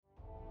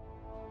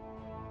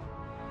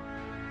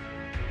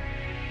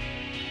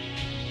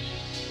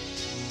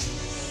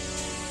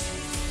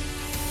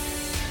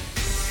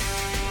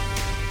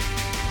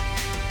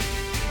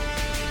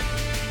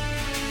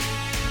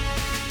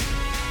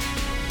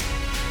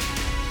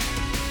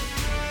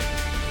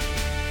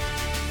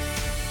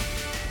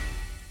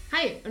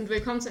Hi und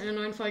willkommen zu einer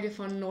neuen Folge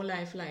von No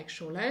Life Like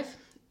Show Life.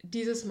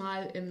 Dieses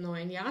Mal im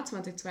neuen Jahr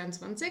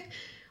 2022.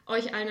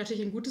 Euch allen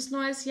natürlich ein gutes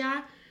neues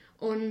Jahr.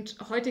 Und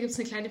heute gibt es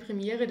eine kleine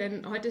Premiere,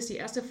 denn heute ist die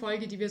erste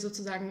Folge, die wir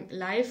sozusagen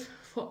live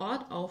vor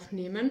Ort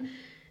aufnehmen.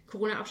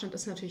 Corona-Abstand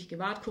ist natürlich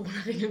gewahrt,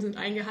 Corona-Regeln sind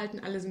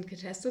eingehalten, alle sind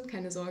getestet,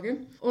 keine Sorge.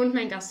 Und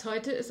mein Gast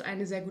heute ist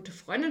eine sehr gute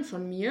Freundin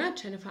von mir,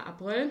 Jennifer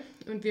Abröll.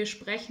 Und wir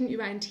sprechen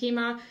über ein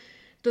Thema,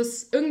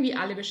 das irgendwie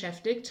alle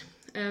beschäftigt.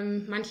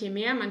 Manche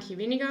mehr, manche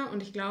weniger.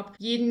 Und ich glaube,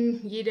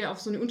 jede auf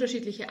so eine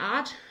unterschiedliche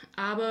Art.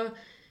 Aber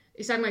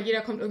ich sage mal,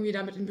 jeder kommt irgendwie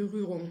damit in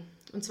Berührung.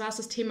 Und zwar ist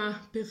das Thema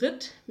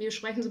Beritt. Wir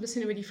sprechen so ein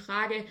bisschen über die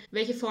Frage,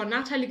 welche Vor- und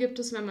Nachteile gibt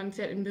es, wenn man ein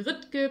Pferd in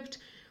Beritt gibt.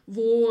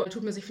 Wo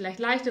tut man sich vielleicht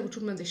leichter, wo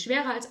tut man sich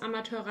schwerer als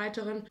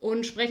Amateurreiterin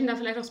und sprechen da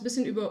vielleicht auch so ein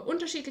bisschen über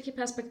unterschiedliche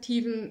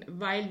Perspektiven,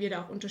 weil wir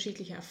da auch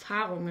unterschiedliche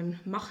Erfahrungen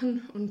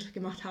machen und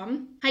gemacht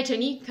haben. Hi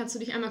Jenny, kannst du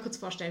dich einmal kurz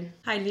vorstellen?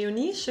 Hi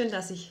Leonie, schön,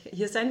 dass ich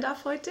hier sein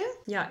darf heute.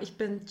 Ja, ich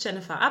bin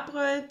Jennifer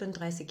Abröll, bin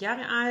 30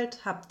 Jahre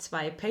alt, habe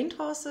 2 Paint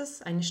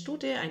Horses, eine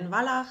Stute, einen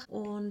Wallach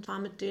und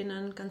fahre mit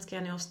denen ganz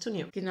gerne aufs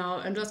Turnier.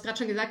 Genau, und du hast gerade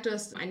schon gesagt, du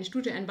hast eine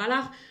Stute, einen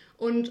Wallach.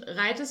 Und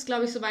reitest,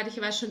 glaube ich, soweit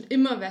ich weiß, schon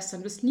immer Western.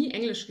 Du bist nie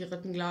Englisch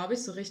geritten, glaube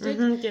ich, so richtig.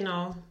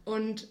 Genau.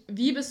 Und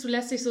wie bist du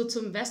letztlich so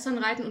zum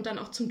Westernreiten und dann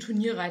auch zum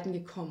Turnierreiten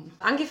gekommen?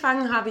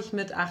 Angefangen habe ich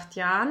mit 8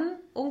 Jahren,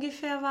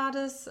 ungefähr war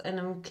das, in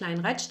einem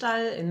kleinen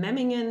Reitstall in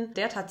Memmingen,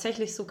 der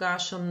tatsächlich sogar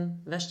schon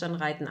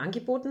Westernreiten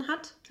angeboten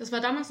hat. Das war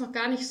damals noch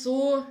gar nicht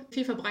so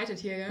viel verbreitet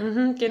hier,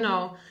 gell?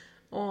 Genau.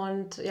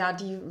 Und ja,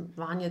 die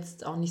waren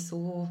jetzt auch nicht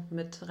so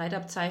mit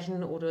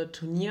Reitabzeichen oder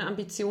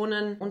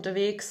Turnierambitionen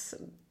unterwegs.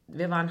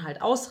 Wir waren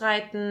halt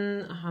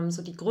ausreiten, haben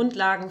so die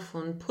Grundlagen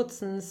von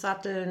Putzen,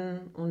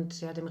 Satteln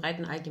und ja, dem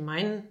Reiten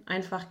allgemein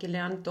einfach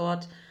gelernt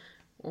dort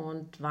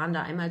und waren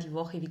da einmal die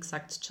Woche, wie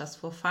gesagt, just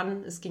for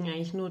fun. Es ging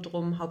eigentlich nur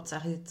darum,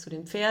 Hauptsache zu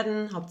den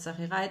Pferden,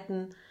 Hauptsache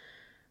reiten.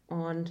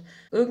 Und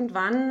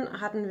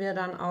irgendwann hatten wir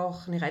dann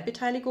auch eine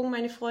Reitbeteiligung,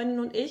 meine Freundin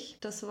und ich.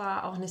 Das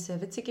war auch eine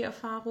sehr witzige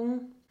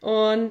Erfahrung.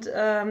 Und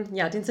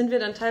ja, den sind wir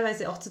dann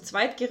teilweise auch zu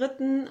zweit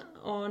geritten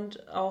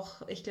und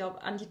auch, ich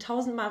glaube, an die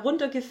 1000 Mal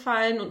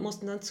runtergefallen und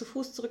mussten dann zu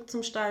Fuß zurück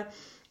zum Stall.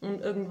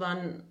 Und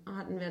irgendwann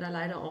hatten wir da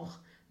leider auch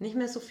nicht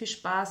mehr so viel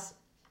Spaß,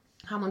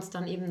 haben uns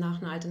dann eben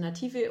nach einer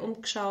Alternative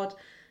umgeschaut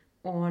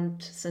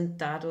und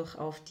sind dadurch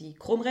auf die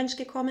Chromranch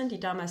gekommen, die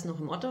damals noch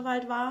im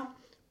Otterwald war.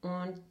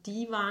 Und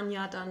die waren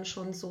ja dann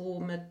schon so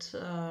mit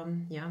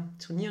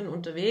Turnieren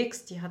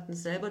unterwegs. Die hatten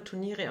selber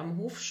Turniere am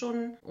Hof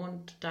schon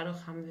und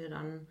dadurch haben wir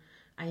dann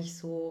eigentlich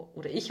so,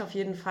 oder ich auf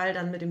jeden Fall,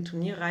 dann mit dem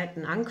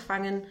Turnierreiten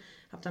angefangen.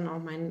 Habe dann auch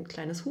mein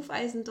kleines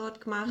Hufeisen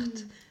dort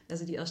gemacht,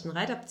 also die ersten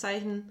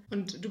Reitabzeichen.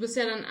 Und du bist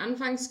ja dann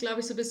anfangs,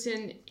 glaube ich, so ein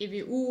bisschen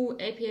EWU,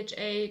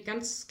 APHA,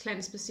 ganz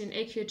kleines bisschen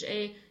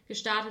AQHA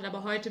gestartet,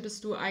 aber heute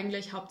bist du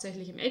eigentlich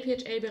hauptsächlich im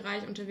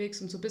APHA-Bereich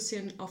unterwegs und so ein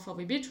bisschen auf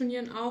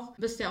VWB-Turnieren auch.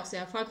 Du bist ja auch sehr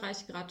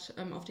erfolgreich, gerade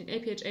auf den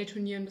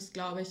APHA-Turnieren, bist,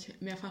 glaube ich,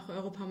 mehrfache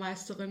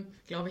Europameisterin.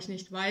 Glaube ich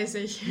nicht, weiß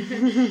ich.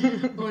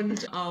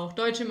 Und auch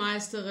Deutsche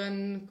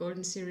Meisterin,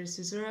 Golden Series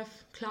Reserve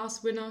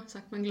Class Winner,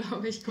 sagt man,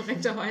 glaube ich,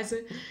 korrekterweise.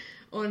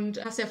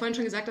 Und hast ja vorhin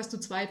schon gesagt, dass du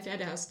 2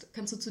 Pferde hast.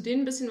 Kannst du zu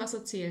denen ein bisschen was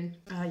erzählen?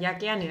 Ja,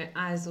 gerne.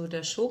 Also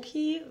der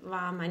Shoki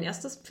war mein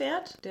erstes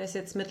Pferd. Der ist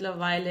jetzt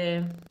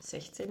mittlerweile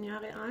 16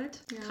 Jahre alt.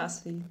 Ja.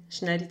 Krass, wie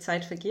schnell die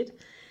Zeit vergeht.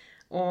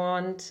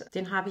 Und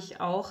den habe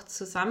ich auch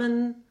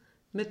zusammen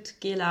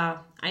mit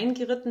Gela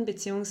eingeritten,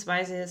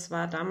 beziehungsweise es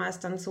war damals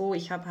dann so,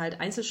 ich habe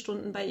halt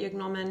Einzelstunden bei ihr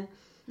genommen.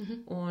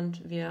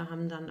 Und wir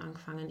haben dann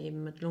angefangen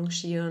eben mit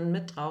Longieren,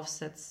 mit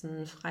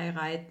Draufsetzen,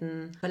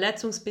 Freireiten.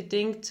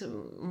 Verletzungsbedingt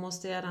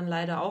musste er dann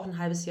leider auch ein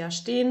halbes Jahr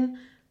stehen.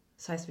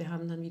 Das heißt, wir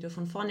haben dann wieder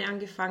von vorne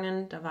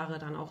angefangen. Da war er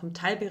dann auch im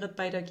Teilberitt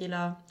bei der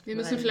Gela. Wir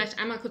müssen vielleicht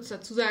einmal kurz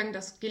dazu sagen,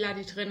 dass Gela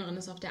die Trainerin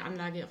ist auf der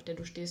Anlage, auf der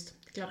du stehst.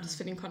 Ich glaube, das ist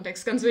für den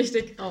Kontext ganz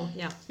wichtig. Oh,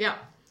 ja. Ja,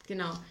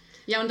 genau.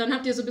 Ja, und dann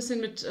habt ihr so ein bisschen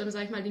mit,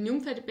 sag ich mal, den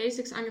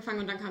Jungpferde-Basics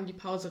angefangen und dann kam die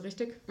Pause,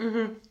 richtig?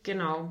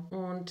 Genau.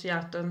 Und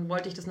ja, dann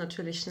wollte ich das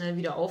natürlich schnell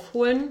wieder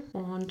aufholen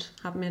und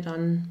habe mir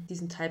dann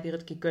diesen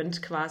Teilberitt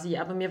gegönnt quasi.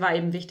 Aber mir war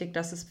eben wichtig,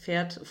 dass das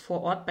Pferd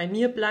vor Ort bei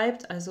mir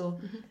bleibt, also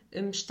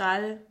im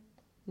Stall,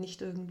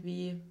 nicht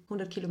irgendwie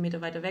 100 Kilometer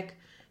weiter weg,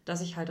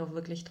 dass ich halt auch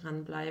wirklich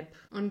dran bleibe.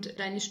 Und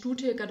deine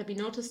Stute, Gotta Be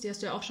Noticed, die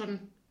hast du ja auch schon,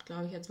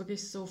 glaube ich, jetzt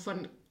wirklich so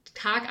von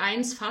Tag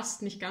 1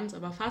 fast, nicht ganz,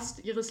 aber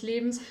fast ihres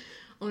Lebens.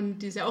 Und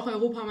die ist ja auch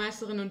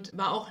Europameisterin und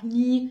war auch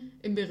nie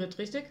im Beritt,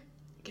 richtig?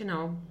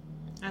 Genau.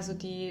 Also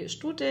die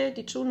Stute,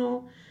 die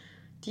Juno,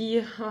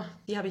 die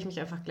habe ich mich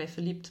einfach gleich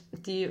verliebt.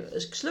 Die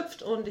ist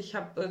geschlüpft und ich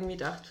habe irgendwie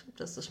gedacht,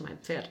 das ist mein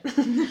Pferd.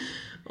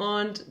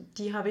 Und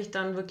die habe ich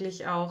dann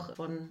wirklich auch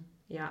von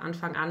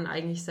Anfang an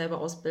eigentlich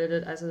selber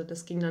ausbildet. Also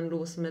das ging dann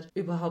los mit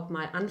überhaupt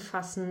mal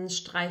anfassen,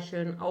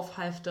 streicheln,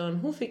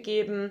 aufhalftern, Hufe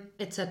geben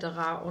etc.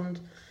 Und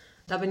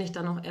da bin ich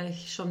dann auch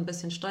ehrlich schon ein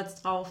bisschen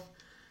stolz drauf.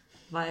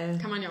 Weil,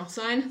 kann man ja auch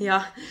sein.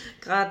 Ja,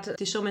 gerade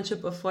die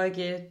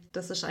Showmanship-Erfolge,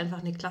 das ist einfach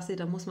eine Klasse,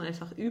 da muss man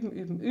einfach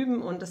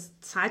üben und das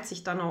zahlt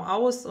sich dann auch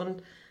aus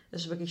und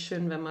es ist wirklich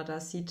schön, wenn man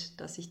da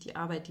sieht, dass sich die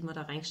Arbeit, die man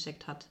da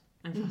reingesteckt hat,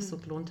 einfach so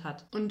gelohnt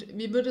hat. Und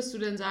wie würdest du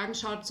denn sagen,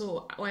 schaut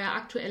so euer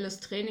aktuelles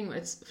Training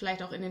jetzt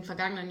vielleicht auch in den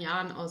vergangenen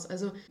Jahren aus?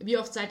 Also wie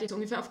oft seid ihr so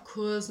ungefähr auf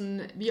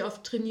Kursen? Wie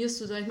oft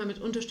trainierst du, sag ich mal, mit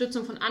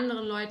Unterstützung von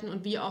anderen Leuten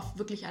und wie oft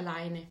wirklich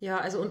alleine? Ja,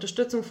 also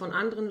Unterstützung von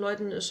anderen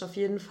Leuten ist auf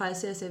jeden Fall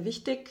sehr, sehr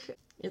wichtig.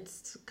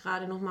 Jetzt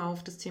gerade nochmal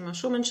auf das Thema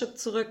Showmanship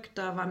zurück.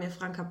 Da war mir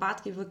Franka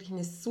Bartke wirklich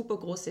eine super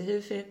große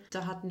Hilfe.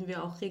 Da hatten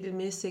wir auch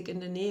regelmäßig in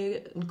der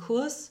Nähe einen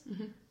Kurs.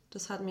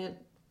 Das hat mir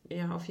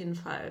ja auf jeden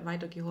Fall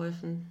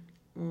weitergeholfen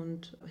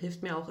und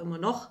hilft mir auch immer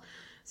noch.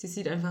 Sie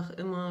sieht einfach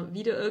immer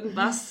wieder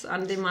irgendwas,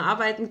 an dem man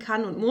arbeiten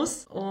kann und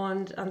muss.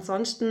 Und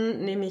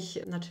ansonsten nehme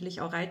ich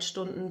natürlich auch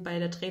Reitstunden bei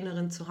der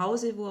Trainerin zu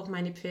Hause, wo auch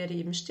meine Pferde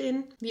eben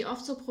stehen. Wie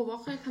oft so pro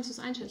Woche? Kannst du es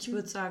einschätzen? Ich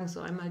würde sagen, so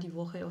einmal die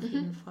Woche auf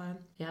jeden Fall.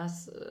 Ja,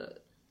 es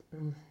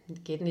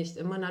geht nicht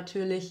immer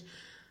natürlich.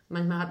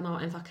 Manchmal hat man auch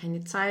einfach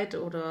keine Zeit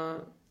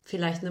oder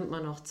vielleicht nimmt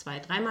man noch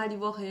 2-3 Mal die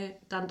Woche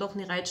dann doch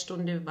eine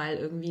Reitstunde, weil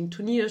irgendwie ein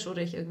Turnier ist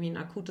oder ich irgendwie ein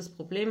akutes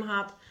Problem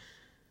habe,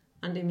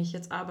 an dem ich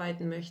jetzt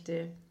arbeiten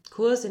möchte.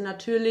 Kurse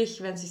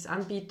natürlich, wenn es sich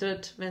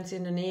anbietet, wenn sie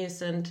in der Nähe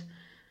sind.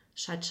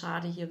 Ist halt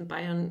schade, hier in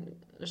Bayern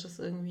ist es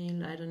irgendwie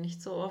leider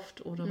nicht so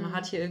oft oder man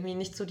hat hier irgendwie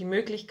nicht so die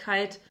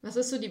Möglichkeit. Was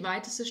ist so die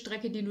weiteste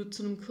Strecke, die du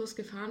zu einem Kurs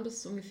gefahren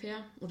bist ungefähr?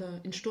 Oder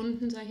in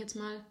Stunden, sage ich jetzt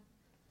mal?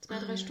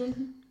 2-3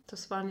 Stunden?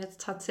 Das waren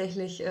jetzt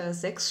tatsächlich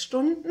 6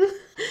 Stunden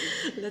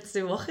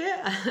letzte Woche,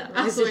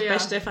 als ich bei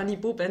Stefanie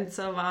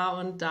Bubenzer war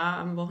und da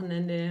am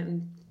Wochenende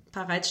ein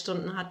paar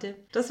Reitstunden hatte.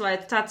 Das war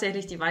jetzt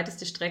tatsächlich die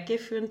weiteste Strecke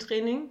für ein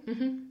Training.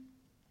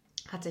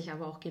 Hat sich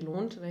aber auch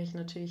gelohnt, weil ich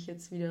natürlich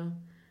jetzt wieder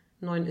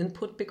neuen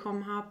Input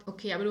bekommen habe.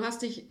 Okay, aber du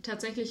hast dich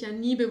tatsächlich ja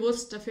nie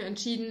bewusst dafür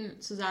entschieden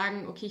zu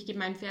sagen, okay, ich gebe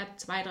mein Pferd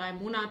 2-3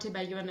 Monate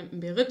bei jemandem im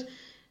Beritt,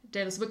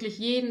 der das wirklich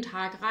jeden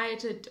Tag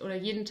reitet oder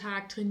jeden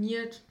Tag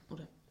trainiert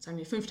oder sagen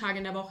wir 5 Tage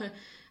in der Woche,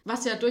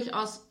 was ja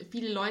durchaus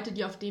viele Leute,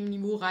 die auf dem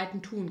Niveau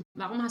reiten, tun.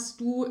 Warum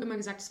hast du immer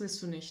gesagt, das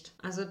willst du nicht?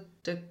 Also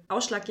der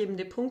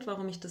ausschlaggebende Punkt,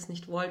 warum ich das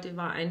nicht wollte,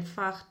 war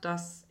einfach,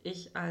 dass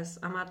ich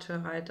als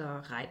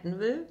Amateurreiter reiten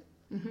will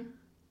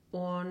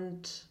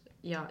und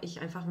ja, ich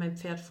einfach mein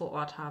Pferd vor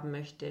Ort haben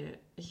möchte.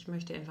 Ich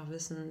möchte einfach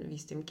wissen, wie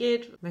es dem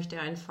geht. Ich möchte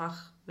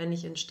einfach, wenn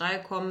ich in den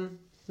Stall komme,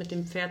 mit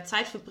dem Pferd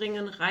Zeit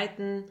verbringen,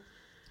 reiten.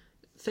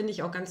 Finde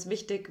ich auch ganz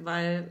wichtig,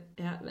 weil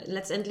ja,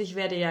 letztendlich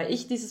werde ja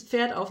ich dieses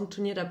Pferd auf dem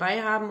Turnier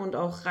dabei haben und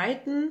auch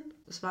reiten.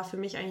 Es war für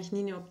mich eigentlich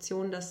nie eine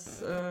Option,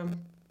 dass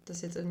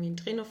das jetzt irgendwie ein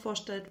Trainer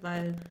vorstellt,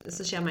 weil es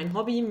ist ja mein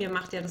Hobby, mir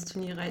macht ja das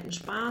Turnierreiten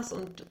Spaß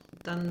und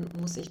dann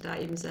muss ich da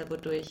eben selber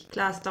durch.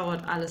 Klar, es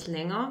dauert alles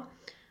länger,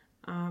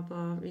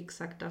 aber wie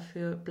gesagt,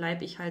 dafür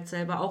bleibe ich halt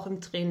selber auch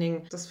im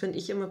Training. Das finde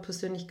ich immer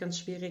persönlich ganz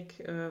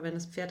schwierig, wenn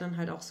das Pferd dann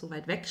halt auch so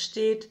weit weg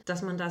steht,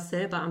 dass man da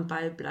selber am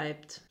Ball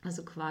bleibt.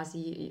 Also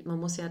quasi, man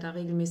muss ja da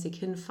regelmäßig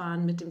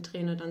hinfahren, mit dem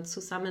Trainer dann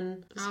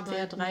zusammen das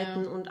Pferd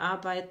reiten und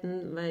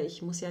arbeiten, weil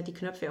ich muss ja die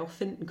Knöpfe auch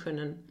finden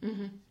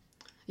können.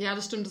 Ja,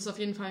 das stimmt, das ist auf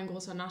jeden Fall ein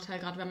großer Nachteil,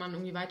 gerade wenn man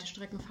irgendwie weite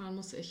Strecken fahren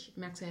muss. Ich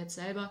merke es ja jetzt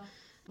selber.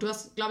 Du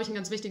hast, glaube ich, einen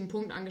ganz wichtigen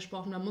Punkt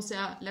angesprochen. Man muss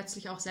ja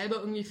letztlich auch selber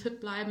irgendwie fit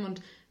bleiben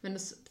und wenn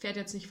das Pferd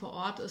jetzt nicht vor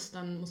Ort ist,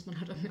 dann muss man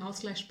halt irgendeinen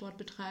Ausgleichssport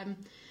betreiben.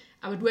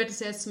 Aber du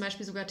hättest ja jetzt zum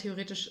Beispiel sogar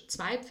theoretisch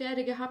 2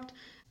 Pferde gehabt.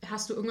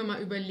 Hast du irgendwann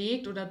mal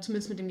überlegt oder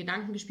zumindest mit dem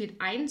Gedanken gespielt,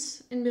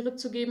 1 in Beritt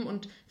zu geben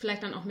und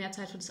vielleicht dann auch mehr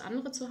Zeit für das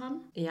andere zu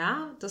haben?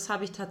 Ja, das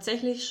habe ich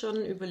tatsächlich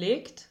schon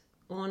überlegt.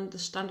 Und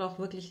es stand auch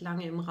wirklich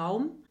lange im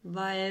Raum,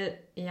 weil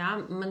ja,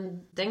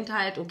 man denkt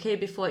halt, okay,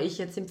 bevor ich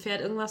jetzt dem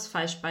Pferd irgendwas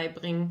falsch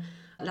beibringe,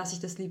 lasse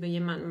ich das lieber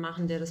jemanden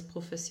machen, der das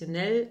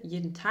professionell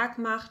jeden Tag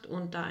macht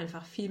und da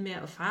einfach viel mehr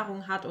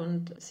Erfahrung hat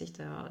und sich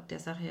der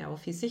Sache ja auch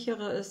viel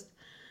sicherer ist.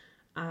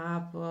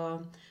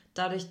 Aber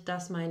dadurch,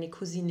 dass meine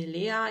Cousine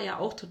Lea ja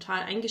auch total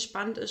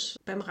eingespannt ist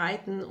beim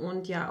Reiten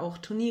und ja auch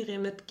Turniere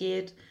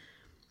mitgeht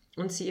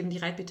und sie eben die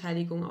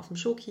Reitbeteiligung auf dem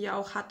Schoki ja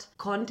auch hat,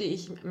 konnte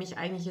ich mich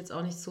eigentlich jetzt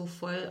auch nicht so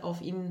voll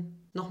auf ihn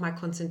nochmal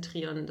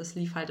konzentrieren. Das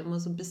lief halt immer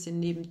so ein bisschen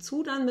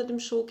nebenzu dann mit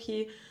dem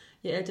Schoki.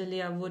 Je älter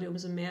Lea wurde,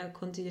 umso mehr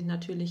konnte sie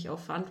natürlich auch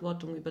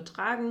Verantwortung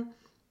übertragen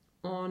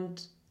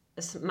und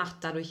es macht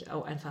dadurch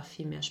auch einfach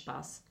viel mehr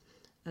Spaß.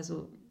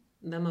 Also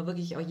wenn man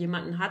wirklich auch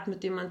jemanden hat,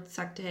 mit dem man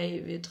sagt,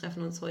 hey, wir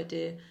treffen uns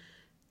heute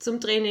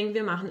zum Training,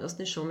 wir machen erst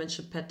eine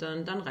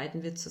Showmanship-Pattern, dann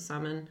reiten wir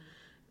zusammen.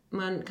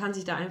 Man kann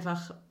sich da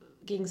einfach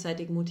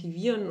gegenseitig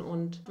motivieren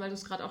und... Weil du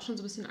es gerade auch schon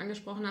so ein bisschen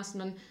angesprochen hast,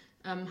 man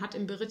hat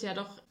im Beritt ja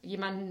doch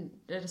jemanden,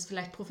 der das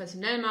vielleicht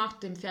professionell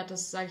macht, dem Pferd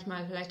das, sage ich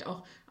mal, vielleicht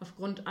auch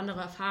aufgrund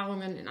anderer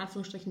Erfahrungen in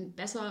Anführungsstrichen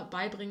besser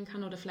beibringen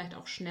kann oder vielleicht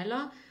auch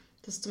schneller.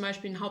 Das ist zum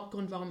Beispiel ein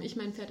Hauptgrund, warum ich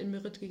mein Pferd in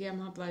Beritt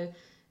gegeben habe, weil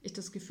ich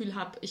das Gefühl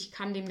habe, ich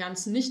kann dem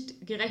Ganzen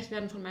nicht gerecht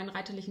werden von meinen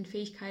reiterlichen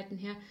Fähigkeiten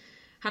her.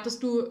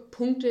 Hattest du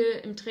Punkte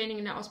im Training,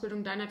 in der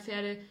Ausbildung deiner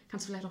Pferde,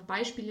 kannst du vielleicht auch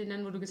Beispiele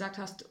nennen, wo du gesagt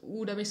hast,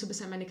 da bin ich so ein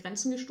bisschen an meine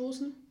Grenzen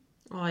gestoßen?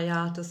 Oh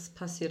ja, das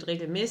passiert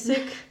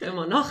regelmäßig,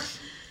 immer noch.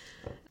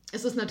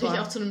 Es ist natürlich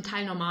auch zu einem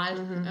Teil normal,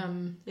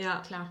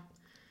 ja, klar.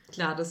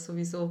 Klar, das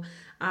sowieso.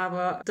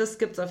 Aber das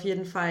gibt es auf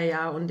jeden Fall,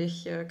 ja, und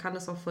ich kann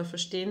das auch voll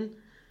verstehen.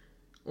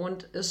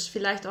 Und ist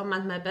vielleicht auch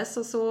manchmal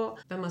besser so,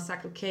 wenn man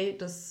sagt, okay,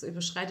 das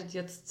überschreitet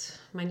jetzt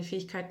meine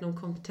Fähigkeiten und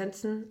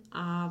Kompetenzen,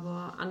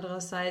 aber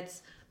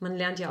andererseits, man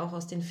lernt ja auch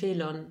aus den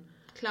Fehlern.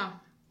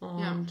 Klar.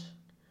 Und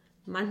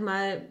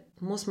manchmal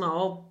muss man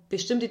auch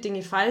bestimmte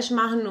Dinge falsch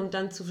machen, um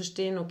dann zu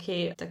verstehen,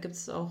 okay, da gibt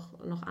es auch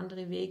noch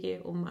andere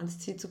Wege, um ans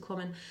Ziel zu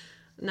kommen.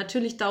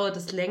 Natürlich dauert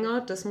es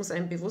länger, das muss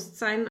einem bewusst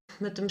sein.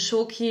 Mit dem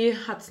Shoki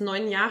hat es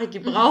 9 Jahre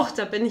gebraucht,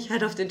 da bin ich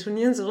halt auf den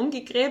Turnieren so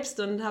rumgekrebst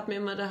und habe mir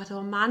immer gedacht,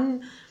 oh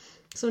Mann,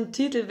 so ein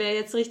Titel wäre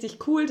jetzt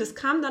richtig cool. Das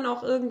kam dann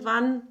auch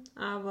irgendwann,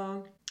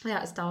 aber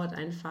ja, es dauert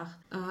einfach.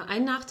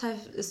 Ein Nachteil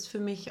ist für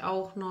mich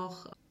auch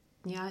noch,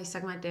 ja, ich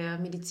sag mal, der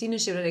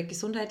medizinische oder der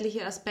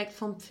gesundheitliche Aspekt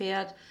vom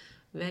Pferd,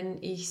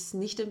 wenn ich es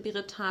nicht im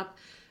Beritt habe,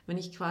 wenn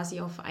ich quasi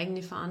auf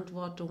eigene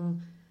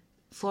Verantwortung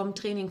vorm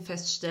Training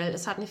feststelle,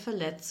 es hat eine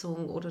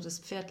Verletzung oder das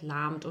Pferd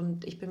lahmt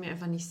und ich bin mir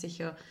einfach nicht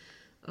sicher,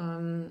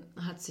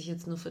 hat sich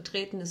jetzt nur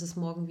vertreten, ist es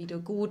morgen wieder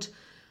gut,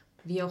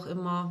 wie auch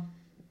immer.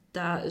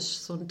 Da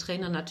ist so ein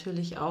Trainer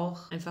natürlich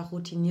auch einfach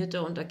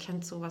routinierter und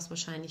erkennt sowas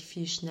wahrscheinlich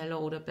viel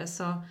schneller oder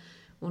besser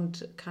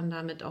und kann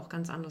damit auch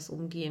ganz anders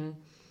umgehen.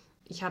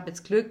 Ich habe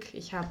jetzt Glück,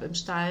 ich habe im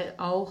Stall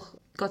auch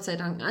Gott sei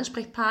Dank einen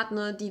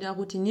Ansprechpartner, die da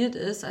routiniert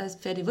ist als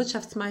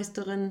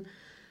Pferdewirtschaftsmeisterin,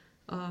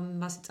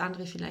 was jetzt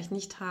andere vielleicht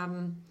nicht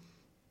haben,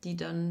 die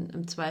dann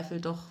im Zweifel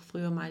doch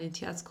früher mal den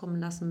Tierarzt kommen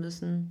lassen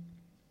müssen,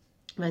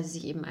 weil sie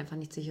sich eben einfach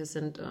nicht sicher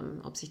sind,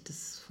 ob sich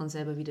das von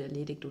selber wieder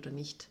erledigt oder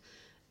nicht.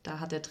 Da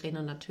hat der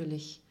Trainer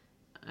natürlich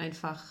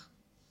einfach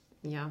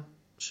ja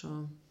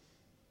schon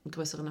einen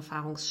größeren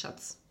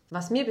Erfahrungsschatz.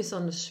 Was mir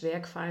besonders schwer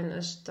gefallen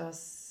ist,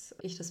 dass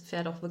ich das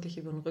Pferd auch wirklich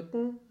über den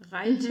Rücken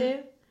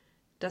reite,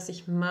 dass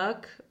ich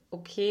merke,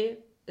 okay,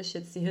 ist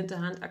jetzt die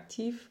Hinterhand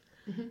aktiv.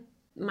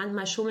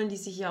 Manchmal schummeln die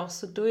sich ja auch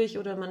so durch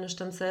oder man ist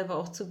dann selber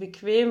auch zu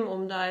bequem,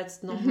 um da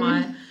jetzt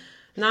nochmal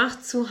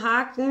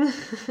nachzuhaken.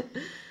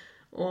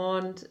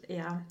 Und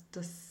ja,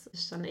 das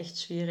ist dann echt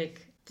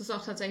schwierig. Das ist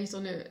auch tatsächlich so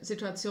eine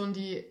Situation,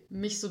 die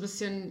mich so ein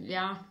bisschen,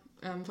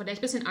 vor der ich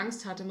ein bisschen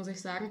Angst hatte, muss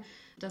ich sagen,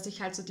 dass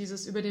ich halt so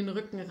dieses über den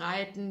Rücken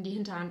reiten, die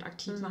Hinterhand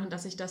aktiv machen,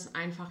 dass ich das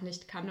einfach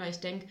nicht kann, weil ich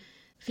denke,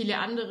 viele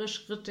andere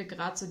Schritte,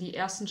 gerade so die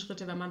ersten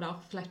Schritte, wenn man da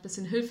auch vielleicht ein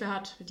bisschen Hilfe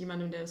hat, mit die man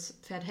nun das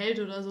Pferd hält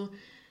oder so,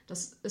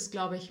 das ist,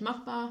 glaube ich,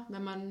 machbar,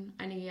 wenn man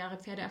einige Jahre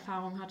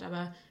Pferdeerfahrung hat,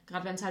 aber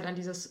gerade wenn es halt an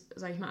dieses,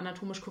 sage ich mal,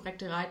 anatomisch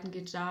korrekte Reiten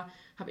geht, da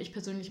habe ich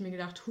persönlich mir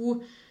gedacht,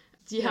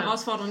 die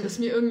Herausforderung ist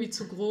mir irgendwie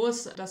zu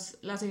groß, das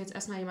lasse ich jetzt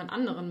erstmal jemand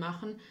anderen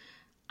machen.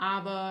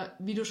 Aber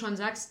wie du schon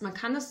sagst, man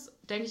kann es,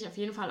 denke ich, auf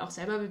jeden Fall auch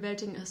selber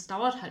bewältigen. Es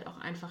dauert halt auch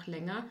einfach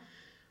länger.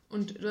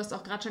 Und du hast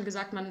auch gerade schon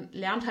gesagt, man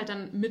lernt halt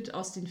dann mit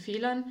aus den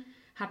Fehlern.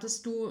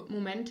 Hattest du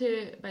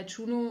Momente bei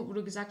Juno, wo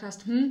du gesagt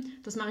hast,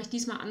 das mache ich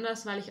diesmal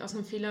anders, weil ich aus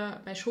einem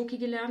Fehler bei Shoki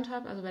gelernt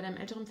habe, also bei deinem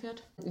älteren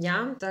Pferd?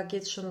 Ja, da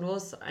geht es schon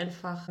los,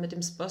 einfach mit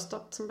dem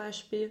Spurstock zum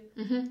Beispiel.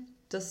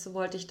 Das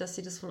wollte ich, dass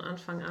sie das von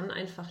Anfang an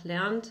einfach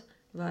lernt.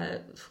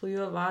 Weil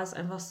früher war es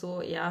einfach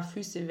so, ja,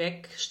 Füße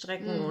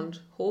wegstrecken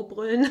und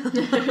hochbrüllen,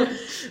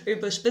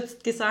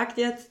 überspitzt gesagt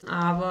jetzt.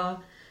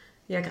 Aber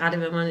ja, gerade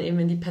wenn man eben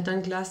in die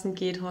Pattern-Klassen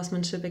geht,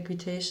 Horsemanship,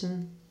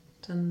 Equitation,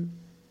 dann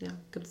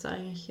gibt es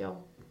eigentlich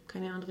auch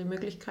keine andere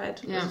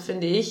Möglichkeit, also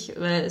finde ich,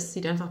 weil es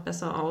sieht einfach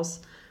besser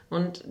aus.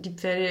 Und die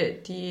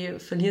Pferde, die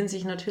verlieren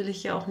sich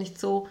natürlich ja auch nicht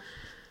so.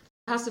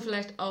 Hast du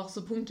vielleicht auch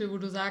so Punkte, wo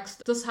du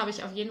sagst, das habe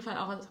ich auf jeden Fall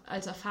auch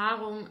als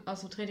Erfahrung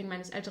aus dem Training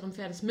meines älteren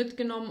Pferdes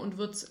mitgenommen und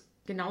würde es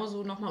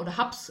genauso nochmal oder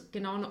hab's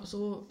genau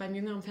so beim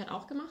jüngeren Pferd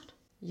auch gemacht?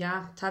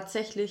 Ja,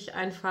 tatsächlich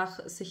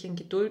einfach sich in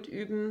Geduld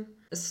üben.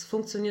 Es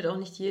funktioniert auch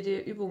nicht jede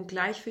Übung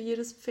gleich für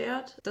jedes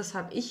Pferd. Das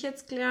habe ich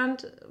jetzt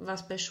gelernt.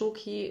 Was bei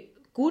Shoki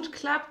gut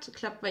klappt,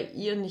 klappt bei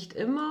ihr nicht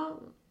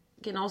immer.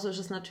 Genauso ist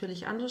es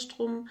natürlich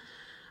andersrum.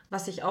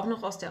 Was ich auch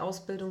noch aus der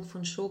Ausbildung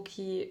von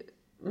Shoki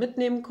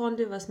mitnehmen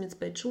konnte, was mir jetzt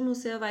bei Juno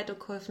sehr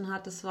weitergeholfen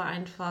hat, das war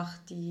einfach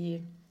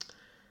die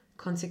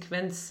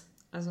Konsequenz.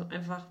 Also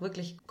einfach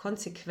wirklich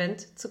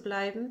konsequent zu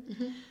bleiben.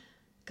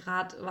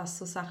 Gerade was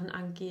so Sachen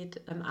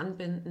angeht, beim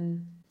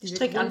Anbinden, Diese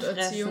Strick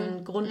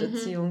anfressen,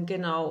 Grunderziehung, Mhm.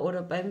 genau.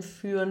 Oder beim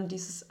Führen,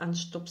 dieses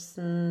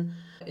Anstupsen,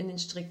 in den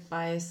Strick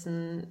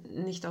beißen,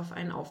 nicht auf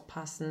einen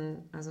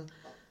aufpassen. Also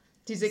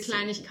diese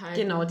Kleinigkeiten.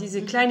 Genau,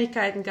 diese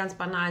Kleinigkeiten, ganz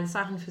banalen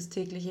Sachen fürs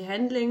tägliche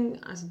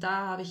Handling. Also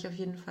da habe ich auf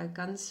jeden Fall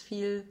ganz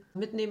viel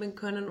mitnehmen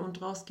können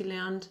und draus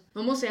gelernt.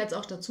 Man muss ja jetzt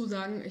auch dazu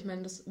sagen, ich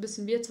meine, das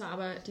wissen wir zwar,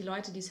 aber die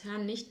Leute, die es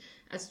hören, nicht.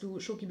 Als du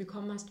Shoki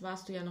bekommen hast,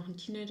 warst du ja noch ein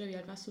Teenager. Wie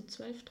alt warst du?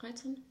 12,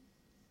 13?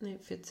 Nee,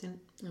 14.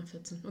 Ja,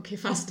 14. Okay,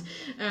 fast.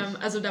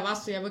 Also da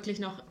warst du ja wirklich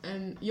noch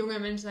ein junger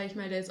Mensch, sage ich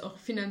mal, der jetzt auch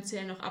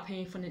finanziell noch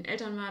abhängig von den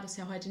Eltern war. Das ist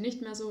ja heute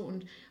nicht mehr so.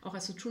 Und auch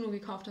als du Juno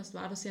gekauft hast,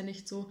 war das ja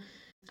nicht so.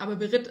 Aber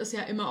Beritt ist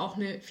ja immer auch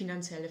eine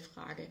finanzielle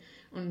Frage.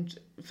 Und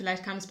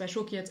vielleicht kam es bei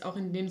Shoki jetzt auch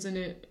in dem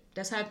Sinne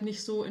deshalb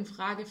nicht so in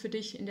Frage für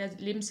dich in der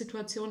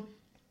Lebenssituation.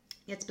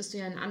 Jetzt bist du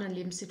ja in einer anderen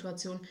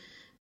Lebenssituation.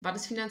 War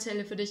das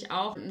Finanzielle für dich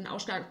auch ein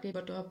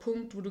ausschlaggebender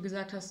Punkt, wo du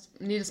gesagt hast,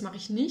 nee, das mache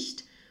ich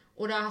nicht?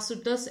 Oder hast du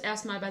das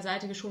erstmal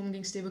beiseite geschoben,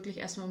 ging es dir wirklich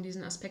erstmal um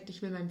diesen Aspekt,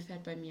 ich will mein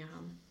Pferd bei mir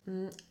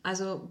haben?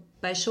 Also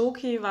bei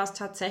Schoki war es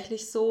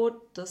tatsächlich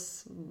so,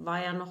 das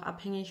war ja noch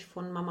abhängig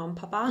von Mama und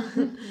Papa.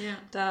 Ja.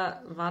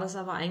 Da war das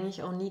aber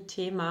eigentlich auch nie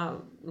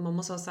Thema. Man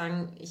muss auch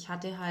sagen, ich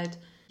hatte halt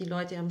die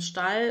Leute am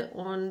Stall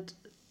und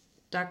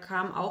da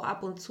kam auch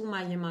ab und zu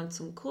mal jemand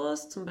zum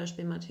Kurs, zum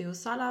Beispiel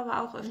Matthäus Salla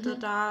war auch öfter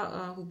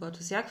da,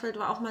 Hubertus Jagdfeld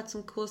war auch mal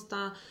zum Kurs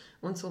da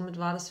und somit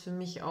war das für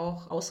mich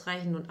auch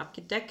ausreichend und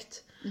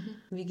abgedeckt.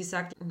 Wie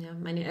gesagt, ja,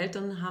 meine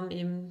Eltern haben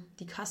eben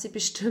die Kasse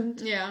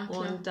bestimmt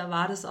und da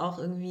war das auch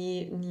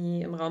irgendwie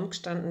nie im Raum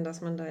gestanden, dass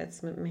man da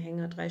jetzt mit dem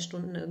Hänger 3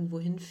 Stunden irgendwo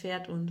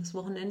hinfährt und das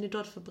Wochenende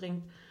dort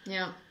verbringt.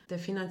 Ja. Der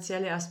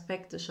finanzielle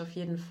Aspekt ist auf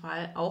jeden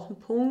Fall auch ein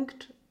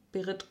Punkt.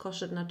 Beritt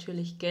kostet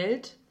natürlich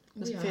Geld.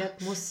 Das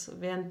Pferd muss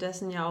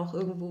währenddessen ja auch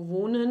irgendwo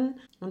wohnen.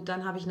 Und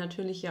dann habe ich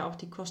natürlich ja auch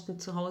die Kosten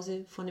zu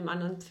Hause von dem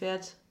anderen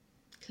Pferd.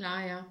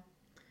 Klar, ja.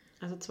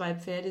 Also 2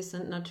 Pferde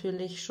sind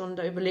natürlich schon,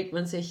 da überlegt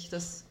man sich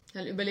das.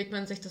 Dann überlegt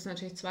man sich das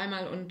natürlich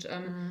zweimal und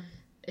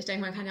ich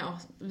denke, man kann ja auch,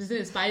 wir sind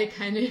jetzt beide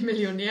keine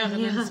Millionäre,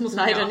 das muss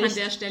man ja auch nicht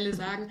an der Stelle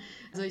sagen.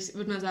 Also ich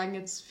würde mal sagen,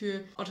 jetzt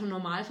für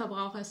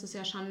Otto-Normalverbraucher ist das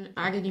ja schon eine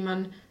Frage, die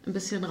man ein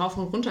bisschen rauf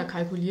und runter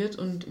kalkuliert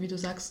und wie du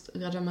sagst,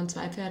 gerade wenn man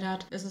 2 Pferde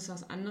hat, ist es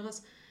was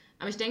anderes.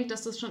 Aber ich denke,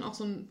 dass das schon auch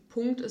so ein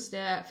Punkt ist,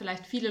 der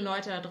vielleicht viele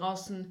Leute da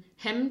draußen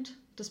hemmt,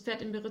 das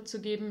Pferd in Beritt zu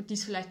geben, die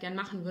es vielleicht gern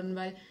machen würden,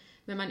 weil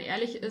wenn man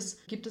ehrlich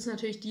ist, gibt es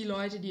natürlich die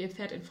Leute, die ihr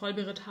Pferd in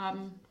Vollberitt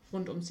haben,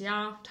 rund ums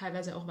Jahr,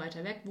 teilweise auch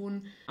weiter weg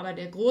wohnen. Aber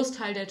der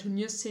Großteil der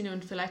Turnierszene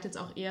und vielleicht jetzt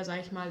auch eher,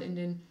 sage ich mal, in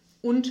den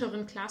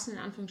unteren Klassen, in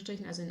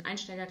Anführungsstrichen, also in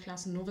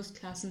Einsteigerklassen,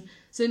 Novice-Klassen,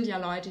 sind ja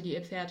Leute, die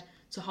ihr Pferd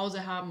zu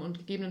Hause haben und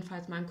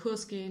gegebenenfalls mal einen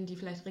Kurs gehen, die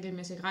vielleicht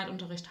regelmäßig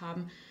Reitunterricht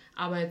haben,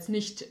 aber jetzt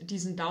nicht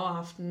diesen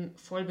dauerhaften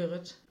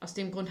Vollberitt. Aus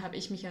dem Grund habe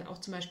ich mich halt auch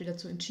zum Beispiel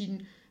dazu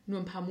entschieden, nur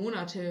ein paar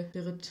Monate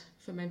Beritt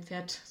für mein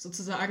Pferd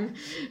sozusagen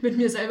mit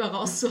mir selber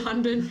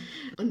rauszuhandeln.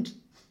 Und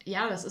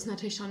ja, das ist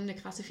natürlich schon eine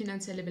krasse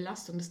finanzielle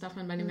Belastung. Das darf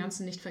man bei dem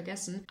Ganzen nicht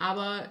vergessen.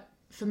 Aber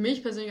für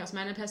mich persönlich, aus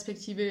meiner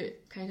Perspektive,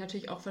 kann ich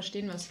natürlich auch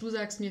verstehen, was du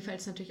sagst. Mir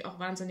fällt es natürlich auch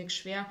wahnsinnig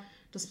schwer,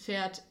 das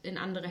Pferd in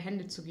andere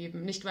Hände zu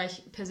geben. Nicht, weil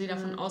ich per se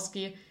davon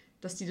ausgehe,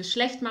 dass die das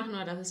schlecht machen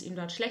oder dass es ihm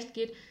dort schlecht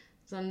geht,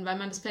 sondern weil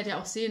man das Pferd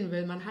ja auch sehen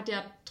will. Man hat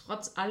ja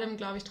trotz allem,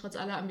 glaube ich, trotz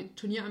aller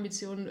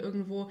Turnierambitionen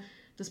irgendwo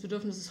das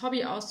Bedürfnis, das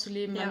Hobby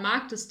auszuleben. Man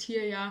mag das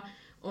Tier ja.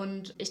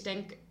 Und ich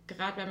denke,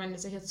 gerade wenn man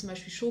sich jetzt zum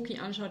Beispiel Schoki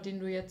anschaut, den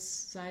du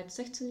jetzt seit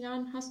 16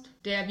 Jahren hast,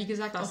 der wie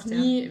gesagt auch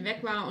nie weg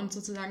war und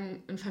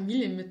sozusagen ein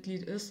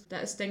Familienmitglied ist, da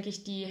ist, denke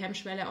ich, die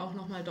Hemmschwelle auch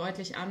nochmal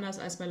deutlich anders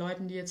als bei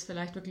Leuten, die jetzt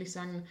vielleicht wirklich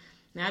sagen,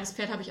 naja, das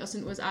Pferd habe ich aus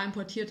den USA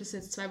importiert, ist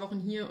jetzt 2 Wochen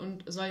hier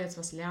und soll jetzt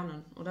was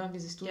lernen, oder? Wie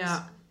siehst du das?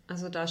 Ja,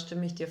 also da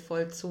stimme ich dir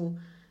voll zu.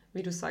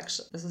 Wie du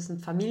sagst, es ist ein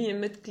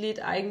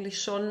Familienmitglied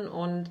eigentlich schon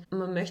und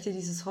man möchte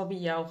dieses Hobby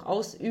ja auch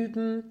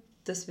ausüben.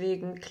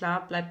 Deswegen,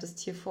 klar, bleibt das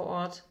Tier vor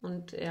Ort.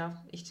 Und ja,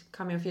 ich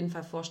kann mir auf jeden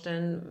Fall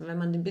vorstellen, wenn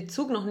man den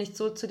Bezug noch nicht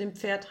so zu dem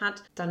Pferd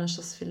hat, dann ist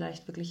das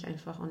vielleicht wirklich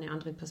einfach auch eine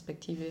andere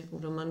Perspektive.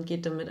 Oder man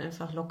geht damit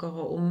einfach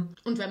lockerer um.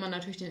 Und wenn man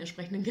natürlich den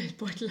entsprechenden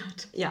Geldbeutel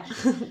hat. Ja,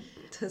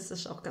 das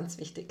ist auch ganz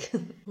wichtig.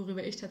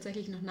 Worüber ich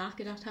tatsächlich noch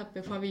nachgedacht habe,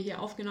 bevor wir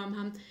hier aufgenommen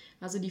haben,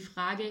 war so die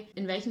Frage,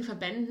 in welchen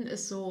Verbänden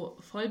ist so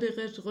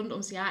Vollberitt rund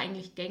ums Jahr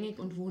eigentlich gängig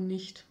und wo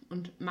nicht.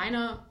 Und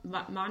meiner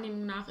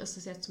Wahrnehmung nach ist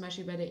es jetzt zum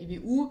Beispiel bei der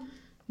EWU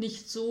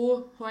nicht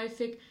so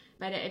häufig,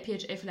 bei der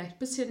APHA vielleicht ein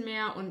bisschen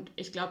mehr und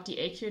ich glaube, die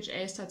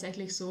AQHA ist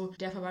tatsächlich so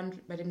der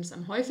Verband, bei dem das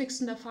am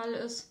häufigsten der Fall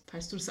ist.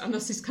 Falls du das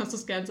anders siehst, kannst du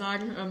es gerne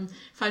sagen.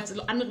 Falls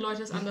andere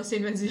Leute es anders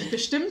sehen, wenn sie sich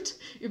bestimmt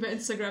über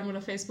Instagram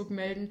oder Facebook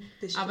melden.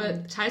 Bestimmt.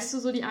 Aber teilst du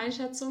so die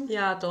Einschätzung?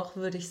 Ja, doch,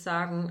 würde ich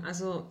sagen.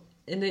 Also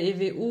in der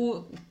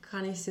EWU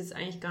kann ich es jetzt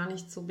eigentlich gar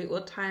nicht so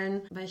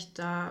beurteilen, weil ich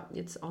da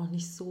jetzt auch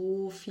nicht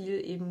so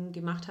viel eben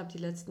gemacht habe die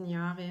letzten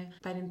Jahre.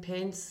 Bei den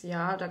Paints,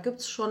 ja, da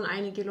gibt es schon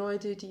einige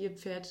Leute, die ihr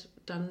Pferd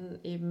dann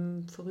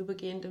eben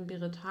vorübergehend im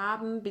Beritt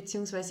haben,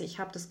 beziehungsweise ich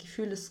habe das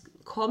Gefühl, es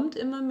kommt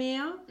immer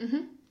mehr.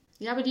 Mhm.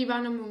 Ja, aber die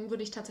Wahrnehmung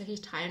würde ich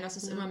tatsächlich teilen, dass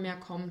es immer mehr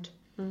kommt.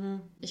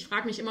 Mhm. Ich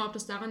frage mich immer, ob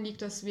das daran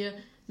liegt, dass wir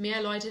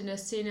mehr Leute in der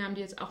Szene haben,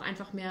 die jetzt auch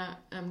einfach mehr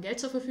Geld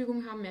zur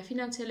Verfügung haben, mehr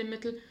finanzielle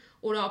Mittel,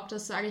 oder ob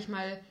das, sage ich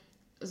mal,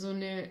 so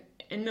eine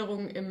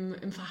Änderung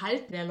im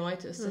Verhalten der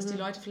Leute ist, dass die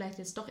Leute vielleicht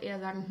jetzt doch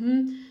eher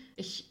sagen,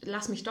 ich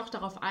lasse mich doch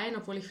darauf ein,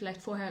 obwohl ich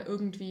vielleicht vorher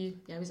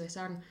irgendwie, ja, wie soll ich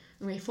sagen,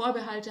 irgendwelche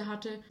Vorbehalte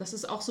hatte. Das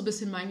ist auch so ein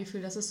bisschen mein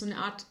Gefühl, das ist so eine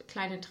Art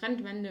kleine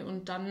Trendwende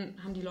und dann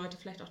haben die Leute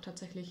vielleicht auch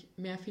tatsächlich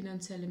mehr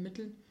finanzielle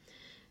Mittel.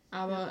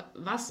 Aber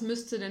was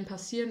müsste denn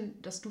passieren,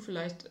 dass du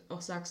vielleicht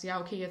auch sagst, ja,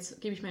 okay, jetzt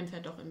gebe ich meinem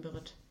Pferd doch in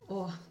Beritt?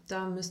 Oh,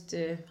 da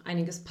müsste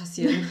einiges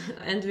passieren.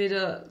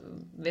 Entweder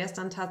wäre es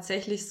dann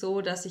tatsächlich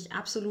so, dass ich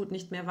absolut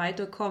nicht mehr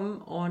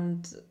weiterkomme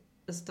und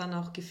es dann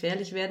auch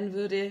gefährlich werden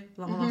würde,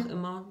 warum auch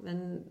immer,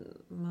 wenn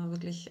man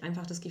wirklich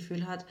einfach das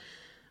Gefühl hat,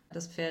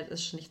 das Pferd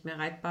ist nicht mehr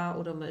reitbar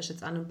oder man ist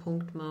jetzt an einem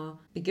Punkt, man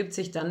begibt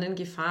sich dann in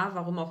Gefahr,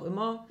 warum auch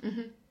immer.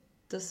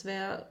 Das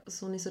wäre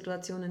so eine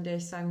Situation, in der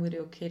ich sagen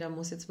würde, okay, da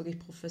muss jetzt wirklich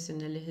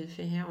professionelle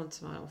Hilfe her und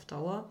zwar auf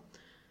Dauer.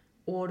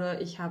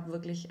 oder ich habe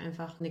wirklich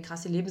einfach eine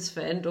krasse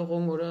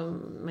Lebensveränderung oder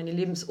meine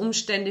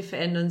Lebensumstände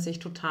verändern sich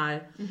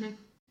total.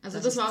 Also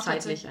das war auch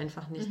zeitlich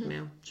einfach nicht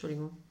mehr.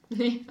 Entschuldigung.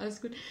 Nee,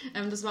 alles gut.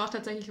 Das war auch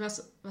tatsächlich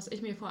was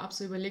ich mir vorab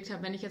so überlegt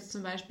habe. Wenn ich jetzt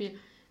zum Beispiel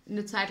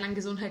eine Zeit lang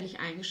gesundheitlich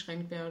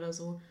eingeschränkt wäre oder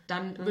so,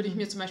 dann würde ich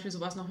mir zum Beispiel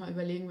sowas nochmal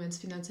überlegen, wenn es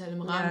finanziell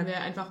im Rahmen wäre.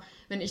 Einfach,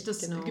 wenn ich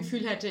das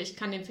Gefühl hätte, ich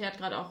kann dem Pferd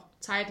gerade auch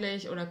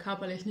zeitlich oder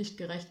körperlich nicht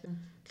gerecht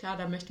werden. Klar,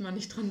 da möchte man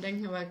nicht dran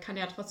denken, aber kann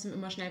ja trotzdem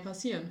immer schnell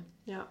passieren.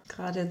 Ja,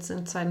 gerade jetzt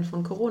in Zeiten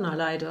von Corona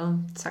leider.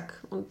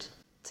 Zack, und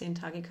 10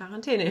 Tage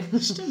Quarantäne.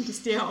 Stimmt,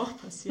 ist dir ja auch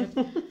passiert.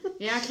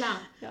 Ja, klar.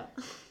 Ja.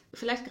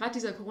 Vielleicht gerade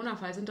dieser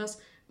Corona-Fall, sind das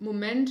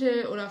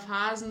Momente oder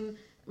Phasen,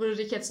 wo du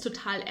dich jetzt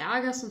total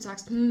ärgerst und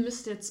sagst,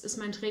 Mist, jetzt ist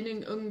mein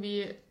Training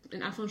irgendwie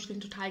in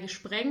Anführungsstrichen total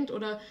gesprengt,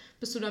 oder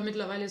bist du da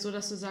mittlerweile so,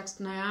 dass du sagst,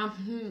 naja,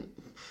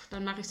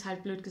 dann mache ich es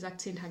halt blöd gesagt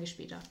 10 Tage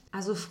später?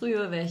 Also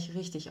früher wäre ich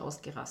richtig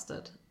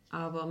ausgerastet,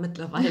 aber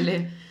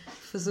mittlerweile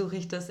versuche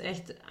ich das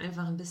echt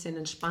einfach ein bisschen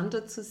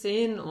entspannter zu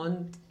sehen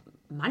und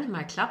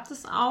manchmal klappt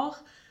es auch.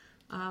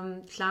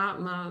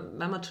 Klar,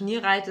 wenn man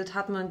Turnier reitet,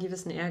 hat man einen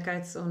gewissen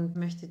Ehrgeiz und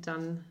möchte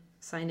dann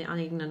seine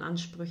eigenen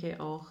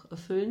Ansprüche auch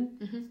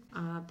erfüllen.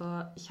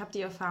 Aber ich habe die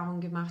Erfahrung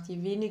gemacht,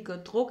 je weniger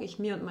Druck ich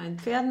mir und meinen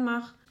Pferden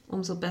mache,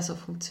 umso besser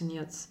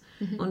funktioniert es.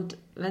 Und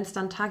wenn es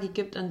dann Tage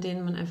gibt, an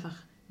denen man einfach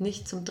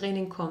nicht zum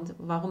Training kommt,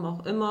 warum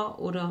auch immer,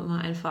 oder man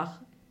einfach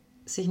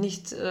sich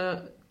nicht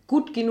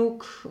gut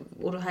genug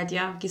oder halt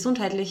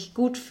gesundheitlich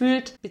gut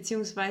fühlt,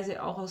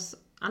 beziehungsweise auch aus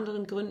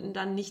anderen Gründen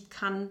dann nicht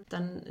kann,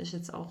 dann ist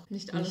jetzt auch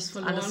nicht alles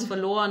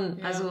verloren.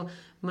 Ja. Also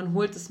man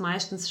holt es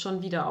meistens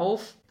schon wieder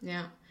auf.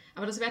 Ja,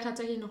 aber das wäre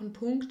tatsächlich noch ein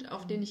Punkt,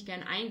 auf den ich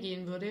gerne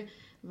eingehen würde,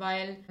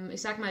 weil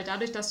ich sag mal,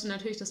 dadurch, dass du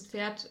natürlich das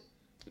Pferd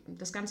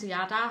das ganze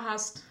Jahr da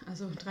hast,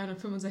 also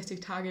 365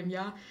 Tage im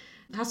Jahr,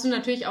 hast du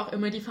natürlich auch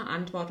immer die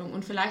Verantwortung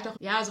und vielleicht auch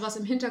sowas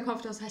im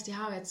Hinterkopf, das heißt,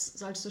 jetzt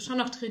solltest du schon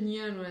noch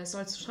trainieren oder jetzt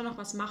sollst du schon noch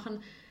was machen.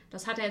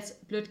 Das hat ja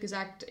jetzt, blöd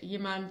gesagt,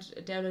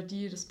 jemand, der oder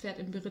die das Pferd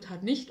im Beritt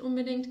hat, nicht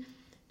unbedingt.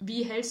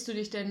 Wie hältst du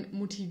dich denn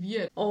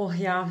motiviert? Oh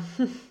ja,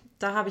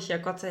 da habe ich ja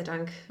Gott sei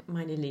Dank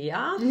meine Lea,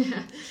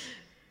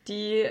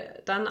 die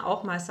dann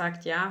auch mal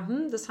sagt,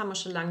 das haben wir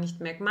schon lange nicht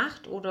mehr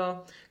gemacht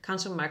oder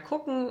kannst schon mal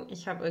gucken,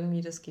 ich habe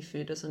irgendwie das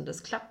Gefühl, das und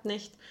das klappt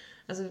nicht.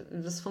 Also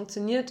das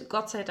funktioniert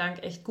Gott sei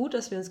Dank echt gut,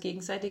 dass wir uns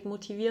gegenseitig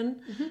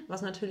motivieren,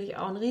 was natürlich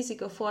auch ein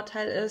riesiger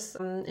Vorteil ist.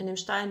 In dem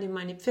Stall, in dem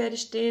meine Pferde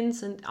stehen,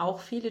 sind auch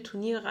viele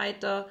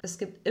Turnierreiter. Es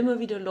gibt immer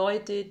wieder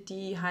Leute,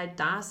 die halt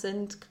da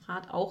sind,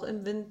 gerade auch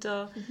im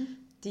Winter,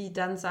 die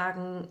dann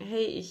sagen,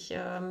 hey, ich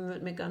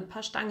würde mir gerne ein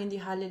paar Stangen in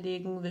die Halle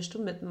legen, willst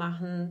du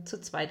mitmachen? Zu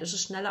zweit ist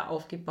es schneller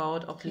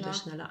aufgebaut, auch wieder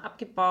schneller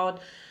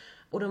abgebaut.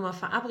 Oder man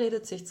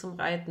verabredet sich zum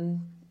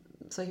Reiten.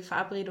 Solche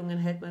Verabredungen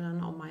hält man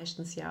dann auch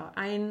meistens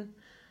ein.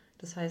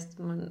 Das heißt,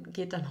 man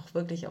geht dann auch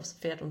wirklich aufs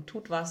Pferd und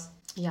tut was.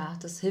 Ja,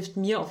 das hilft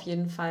mir auf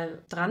jeden Fall,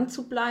 dran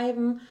zu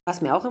bleiben. Was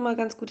mir auch immer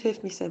ganz gut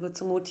hilft, mich selber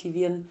zu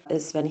motivieren,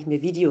 ist, wenn ich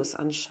mir Videos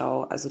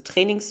anschaue, also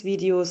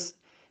Trainingsvideos.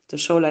 The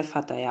Showlife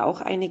hat da ja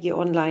auch einige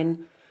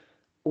online.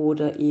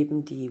 Oder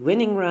eben die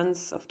Winning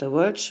Runs auf der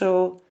World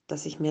Show,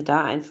 dass ich mir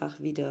da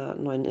einfach wieder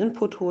neuen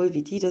Input hole,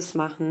 wie die das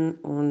machen.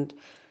 Und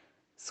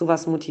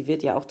sowas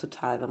motiviert ja auch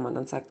total, wenn man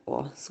dann sagt,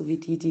 so wie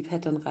die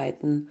Pattern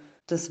reiten,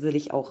 das will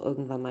ich auch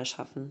irgendwann mal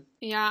schaffen.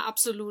 Ja,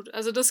 absolut.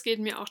 Also das geht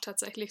mir auch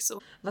tatsächlich so.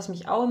 Was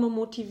mich auch immer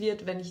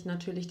motiviert, wenn ich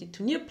natürlich die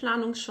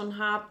Turnierplanung schon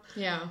habe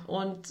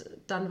und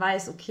dann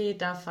weiß, okay,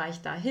 da fahre ich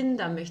da hin,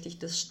 da möchte ich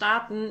das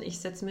starten. Ich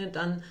setze mir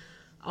dann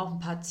auch ein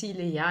paar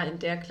Ziele, in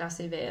der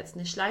Klasse wäre jetzt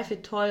eine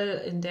Schleife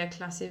toll, in der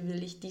Klasse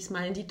will ich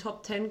diesmal in die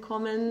Top 10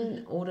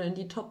 kommen oder in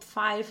die Top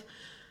 5.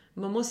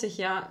 Man muss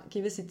sich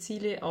gewisse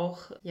Ziele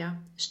auch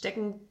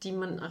stecken, die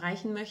man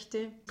erreichen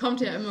möchte. Kommt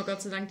ja immer,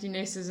 Gott sei Dank, die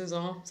nächste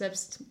Saison,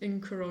 selbst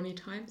in Corona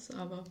Times,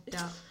 aber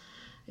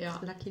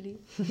luckily.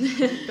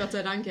 Gott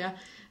sei Dank,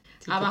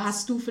 Aber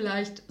hast du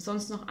vielleicht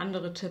sonst noch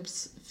andere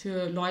Tipps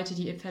für Leute,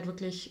 die ihr Pferd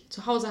wirklich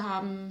zu Hause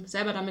haben,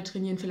 selber damit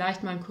trainieren,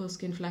 vielleicht mal einen Kurs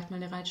gehen, vielleicht mal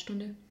eine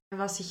Reitstunde?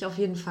 Was ich auf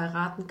jeden Fall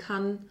raten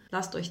kann,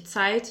 lasst euch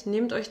Zeit,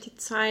 nehmt euch die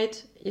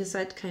Zeit. Ihr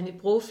seid keine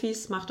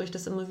Profis, macht euch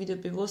das immer wieder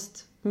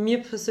bewusst.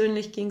 Mir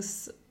persönlich ging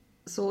es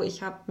so,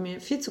 ich habe mir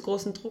viel zu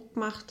großen Druck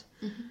gemacht.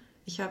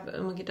 Ich habe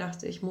immer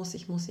gedacht, ich muss.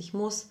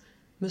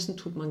 Müssen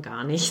tut man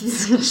gar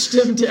nichts. Das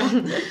stimmt,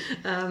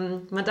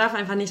 man darf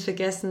einfach nicht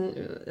vergessen,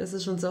 es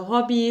ist unser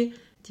Hobby.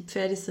 Die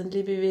Pferde sind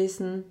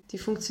Lebewesen, die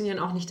funktionieren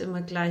auch nicht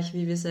immer gleich,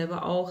 wie wir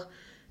selber auch.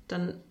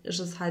 Dann ist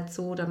es halt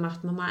so, da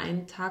macht man mal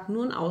einen Tag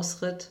nur einen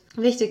Ausritt.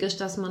 Wichtig ist,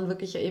 dass man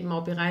wirklich eben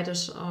auch bereit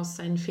ist, aus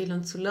seinen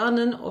Fehlern zu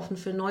lernen, offen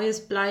für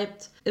Neues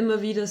bleibt,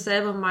 immer wieder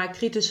selber mal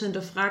kritisch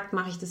hinterfragt,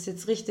 mache ich das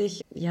jetzt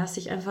richtig?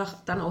 Sich einfach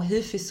dann auch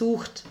Hilfe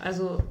sucht.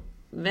 Also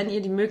wenn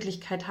ihr die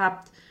Möglichkeit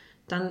habt,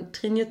 dann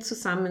trainiert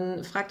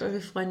zusammen, fragt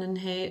eure Freundin,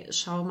 hey,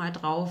 schau mal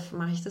drauf,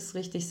 mache ich das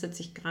richtig,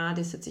 sitze ich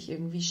gerade, sitze ich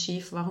irgendwie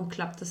schief, warum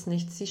klappt das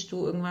nicht, siehst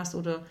du irgendwas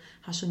oder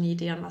hast du eine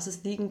Idee, an was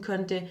es liegen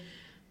könnte?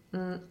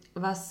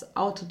 Was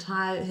auch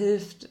total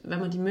hilft, wenn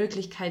man die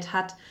Möglichkeit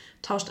hat,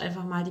 tauscht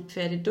einfach mal die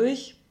Pferde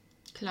durch.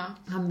 Klar.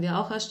 Haben wir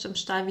auch erst im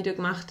Stall wieder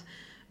gemacht.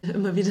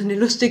 Immer wieder eine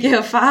lustige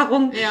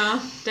Erfahrung. Ja,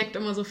 deckt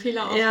immer so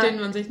Fehler auf, denen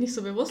man sich nicht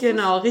so bewusst ist.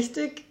 Genau,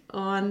 richtig.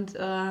 Und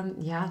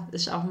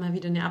ist auch mal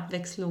wieder eine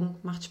Abwechslung,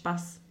 macht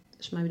Spaß,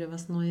 ist mal wieder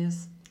was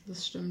Neues.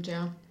 Das stimmt,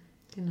 ja.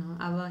 Genau,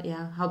 aber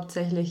ja,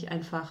 hauptsächlich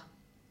einfach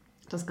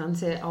das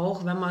Ganze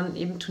auch, wenn man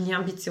eben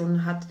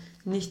Turnierambitionen hat,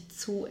 nicht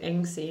zu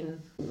eng sehen.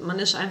 Man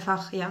ist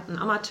einfach ein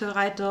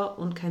Amateurreiter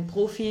und kein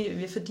Profi.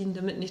 Wir verdienen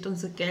damit nicht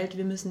unser Geld.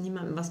 Wir müssen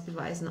niemandem was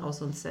beweisen,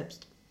 außer uns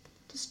selbst.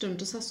 Das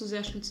stimmt, das hast du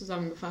sehr schön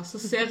zusammengefasst.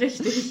 Das ist sehr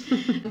richtig.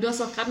 Und du hast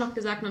auch gerade noch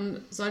gesagt,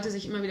 man sollte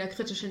sich immer wieder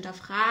kritisch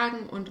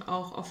hinterfragen und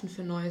auch offen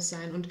für Neues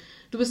sein. Und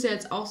du bist ja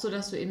jetzt auch so,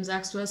 dass du eben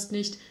sagst, du hast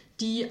nicht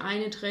die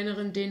eine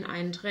Trainerin, den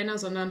einen Trainer,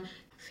 sondern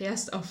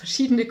fährst auf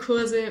verschiedene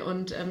Kurse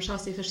und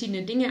schaust dir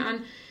verschiedene Dinge an.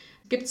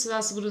 Gibt es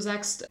was, wo du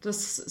sagst,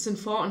 das sind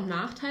Vor- und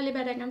Nachteile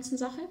bei der ganzen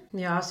Sache?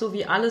 Ja, so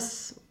wie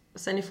alles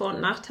seine Vor-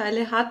 und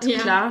Nachteile hat,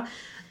 klar.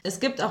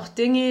 Es gibt auch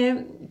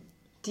Dinge,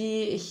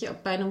 die ich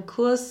bei einem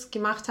Kurs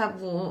gemacht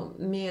habe, wo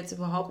mir jetzt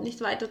überhaupt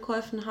nicht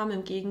weitergeholfen haben.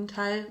 Im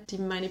Gegenteil, die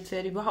meine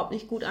Pferde überhaupt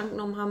nicht gut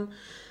angenommen haben.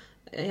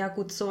 Ja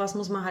gut, sowas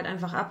muss man halt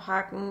einfach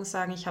abhaken,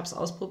 sagen, ich habe es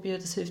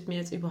ausprobiert, das hilft mir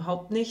jetzt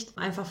überhaupt nicht.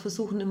 Einfach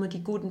versuchen, immer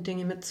die guten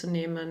Dinge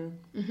mitzunehmen.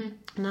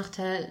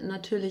 Nachteil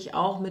natürlich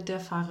auch mit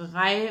der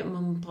Fahrerei,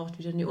 man braucht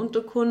wieder eine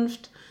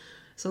Unterkunft.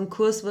 So ein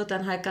Kurs wird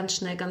dann halt ganz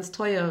schnell ganz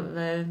teuer,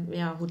 weil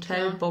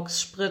Hotel, Box,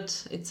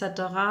 Sprit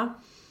etc.,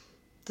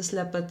 das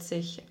läppert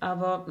sich.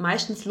 Aber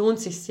meistens lohnt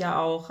es sich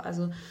ja auch.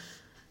 Also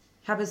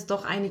ich habe jetzt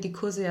doch einige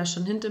Kurse ja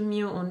schon hinter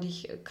mir und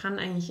ich kann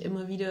eigentlich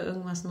immer wieder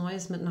irgendwas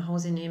Neues mit nach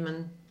Hause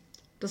nehmen.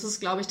 Das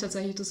ist, glaube ich,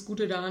 tatsächlich das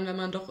Gute daran, wenn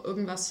man doch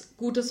irgendwas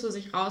Gutes für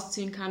sich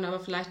rausziehen kann,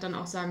 aber vielleicht dann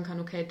auch sagen kann,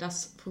 okay,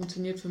 das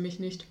funktioniert für mich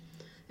nicht.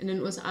 In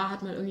den USA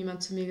hat mal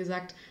irgendjemand zu mir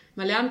gesagt,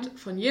 man lernt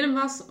von jedem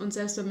was und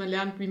selbst wenn man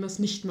lernt, wie man es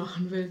nicht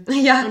machen will.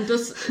 Ja. Und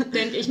das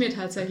denke ich mir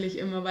tatsächlich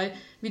immer, weil,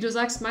 wie du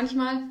sagst,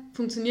 manchmal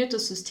funktioniert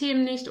das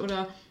System nicht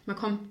oder man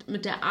kommt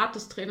mit der Art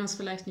des Trainers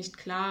vielleicht nicht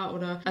klar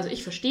oder, also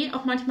ich verstehe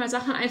auch manchmal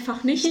Sachen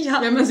einfach nicht,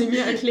 wenn man sie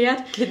mir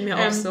erklärt. Geht mir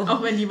auch so.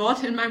 Auch wenn die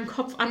Worte in meinem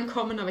Kopf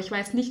ankommen, aber ich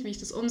weiß nicht, wie ich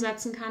das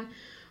umsetzen kann.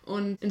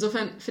 Und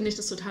insofern finde ich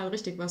das total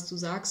richtig, was du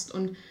sagst.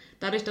 Und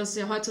dadurch, dass es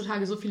ja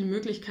heutzutage so viele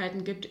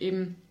Möglichkeiten gibt,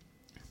 eben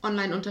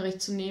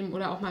Online-Unterricht zu nehmen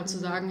oder auch mal zu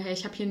sagen, hey,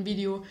 ich habe hier ein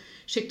Video,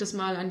 schick das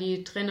mal an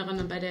die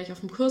Trainerin, bei der ich auf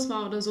dem Kurs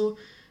war oder so,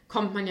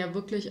 kommt man ja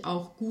wirklich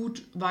auch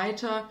gut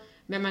weiter,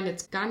 wenn man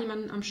jetzt gar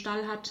niemanden am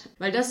Stall hat.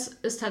 Weil das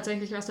ist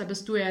tatsächlich was, da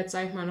bist du ja jetzt,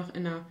 sag ich mal, noch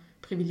in einer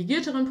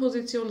privilegierteren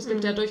Position. Es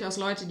gibt ja durchaus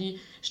Leute, die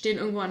stehen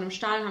irgendwo an einem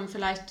Stall, haben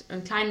vielleicht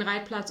einen kleinen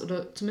Reitplatz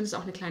oder zumindest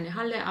auch eine kleine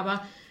Halle,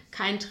 aber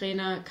kein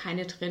Trainer,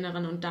 keine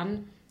Trainerin und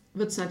dann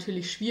wird es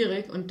natürlich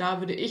schwierig und da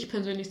würde ich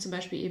persönlich zum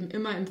Beispiel eben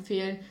immer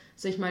empfehlen,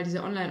 sich mal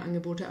diese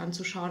Online-Angebote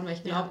anzuschauen, weil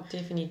ich glaube,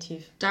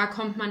 definitiv. Da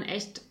kommt man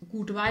echt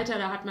gut weiter,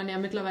 da hat man ja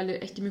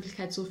mittlerweile echt die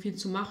Möglichkeit, so viel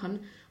zu machen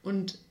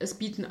und es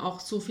bieten auch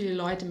so viele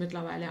Leute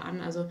mittlerweile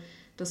an, also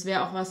das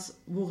wäre auch was,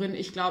 worin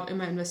ich glaube,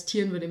 immer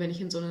investieren würde, wenn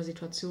ich in so einer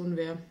Situation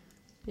wäre.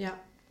 Ja,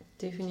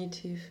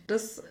 definitiv.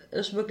 Das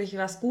ist wirklich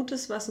was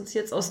Gutes, was uns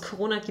jetzt aus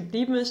Corona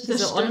geblieben ist,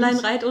 dieser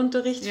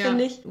Online-Reitunterricht,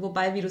 finde ich.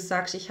 Wobei, wie du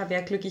sagst, ich habe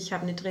ja Glück, ich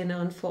habe eine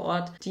Trainerin vor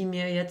Ort, die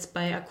mir jetzt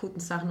bei akuten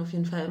Sachen auf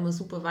jeden Fall immer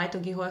super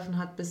weitergeholfen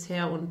hat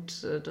bisher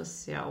und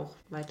das ja auch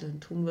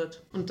weiterhin tun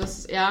wird. Und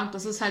das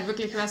ist halt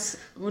wirklich was,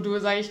 wo du,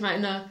 sage ich mal,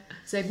 in einer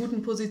sehr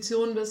guten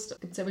Position bist. Es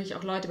gibt ja wirklich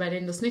auch Leute, bei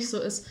denen das nicht so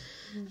ist.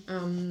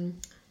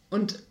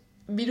 Und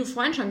wie du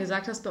vorhin schon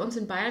gesagt hast, bei uns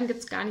in Bayern gibt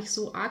es gar nicht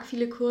so arg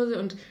viele Kurse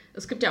und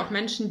es gibt ja auch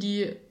Menschen,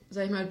 die,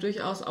 sag ich mal,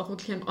 durchaus auch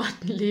wirklich an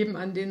Orten leben,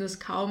 an denen es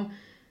kaum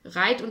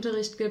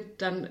Reitunterricht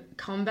gibt, dann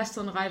kaum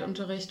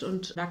Western-Reitunterricht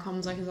und da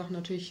kommen solche Sachen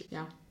natürlich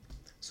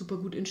super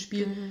gut ins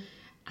Spiel.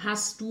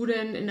 Hast du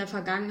denn in der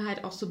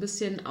Vergangenheit auch so ein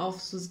bisschen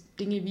auf so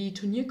Dinge wie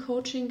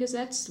Turniercoaching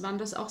gesetzt? Waren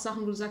das auch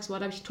Sachen, wo du sagst, da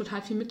habe ich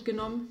total viel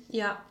mitgenommen?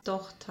 Ja,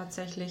 doch,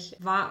 tatsächlich.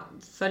 War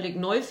völlig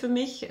neu für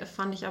mich,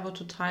 fand ich aber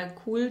total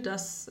cool,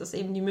 dass es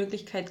eben die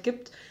Möglichkeit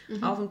gibt,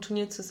 auf dem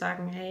Turnier zu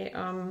sagen, hey,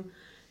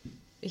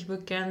 ich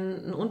würde gerne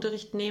einen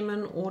Unterricht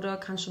nehmen oder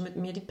kannst du mit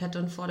mir die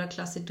Pattern vor der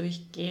Klasse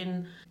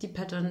durchgehen, die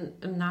Pattern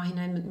im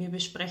Nachhinein mit mir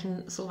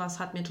besprechen. Sowas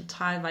hat mir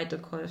total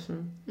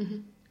weitergeholfen.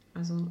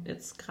 Also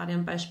jetzt gerade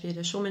am Beispiel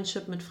der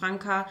Showmanship mit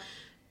Franka,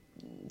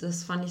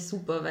 das fand ich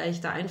super, weil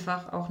ich da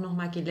einfach auch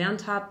nochmal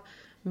gelernt habe,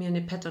 mir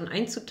eine Pattern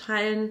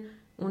einzuteilen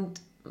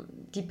und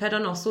die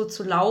Pattern auch so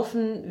zu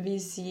laufen, wie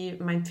sie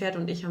mein Pferd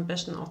und ich am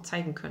besten auch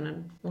zeigen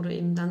können. Oder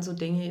eben dann so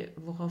Dinge,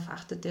 worauf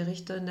achtet der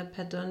Richter in der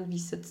Pattern, wie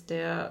sitzt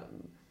der,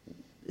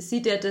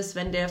 sieht er das,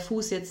 wenn der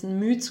Fuß jetzt ein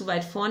Mühe zu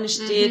weit vorne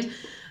steht,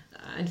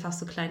 einfach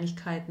so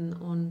Kleinigkeiten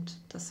und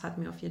das hat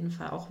mir auf jeden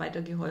Fall auch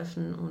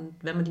weitergeholfen und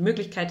wenn man die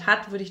Möglichkeit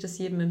hat, würde ich das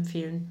jedem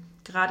empfehlen.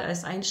 Gerade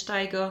als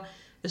Einsteiger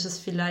ist es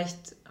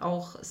vielleicht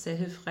auch sehr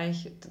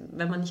hilfreich,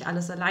 wenn man nicht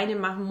alles alleine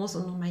machen muss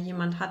und nochmal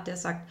jemand hat, der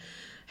sagt,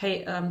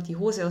 hey, die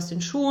Hose aus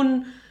den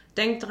Schuhen,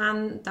 denk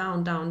dran, da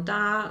und da und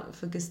da,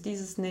 vergiss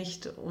dieses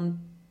nicht und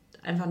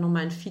einfach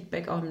nochmal ein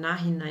Feedback auch im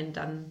Nachhinein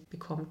dann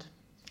bekommt.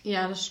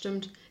 Ja, das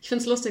stimmt. Ich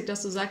finde es lustig,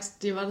 dass du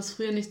sagst, dir war das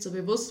früher nicht so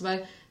bewusst,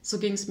 weil so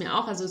ging es mir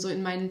auch. Also so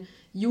in meinen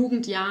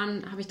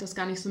Jugendjahren habe ich das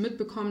gar nicht so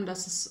mitbekommen,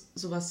 dass es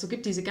sowas so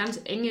gibt, diese ganz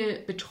enge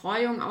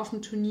Betreuung auf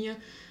dem Turnier.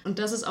 Und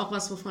das ist auch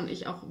was, wovon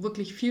ich auch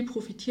wirklich viel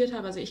profitiert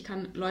habe. Also ich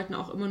kann Leuten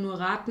auch immer nur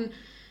raten,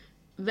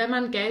 wenn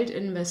man Geld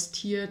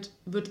investiert,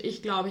 würde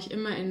ich, glaube ich,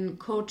 immer in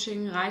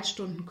Coaching,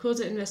 Reitstunden,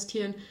 Kurse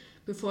investieren,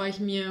 bevor ich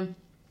mir,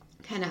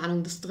 keine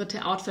Ahnung, das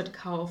dritte Outfit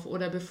kaufe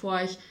oder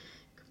bevor ich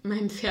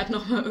meinem Pferd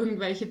nochmal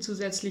irgendwelche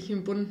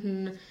zusätzlichen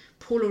bunten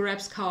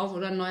Polo-Wraps kaufe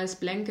oder ein neues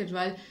Blanket,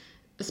 weil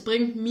es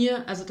bringt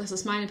mir, also das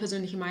ist meine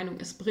persönliche Meinung,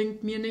 es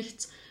bringt mir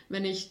nichts,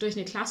 wenn ich durch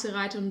eine Klasse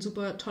reite und ein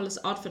super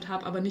tolles Outfit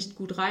habe, aber nicht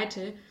gut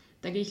reite.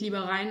 Da gehe ich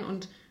lieber rein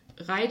und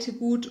reite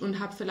gut und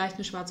habe vielleicht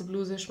eine schwarze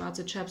Bluse,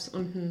 schwarze Chaps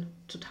und ein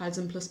total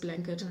simples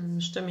Blanket.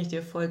 Stimme ich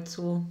dir voll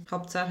zu.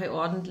 Hauptsache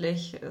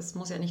ordentlich. Es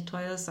muss ja nicht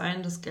teuer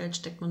sein. Das Geld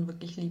steckt man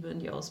wirklich lieber in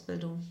die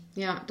Ausbildung.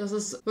 Ja, das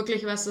ist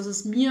wirklich was, das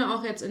ist mir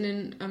auch jetzt in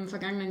den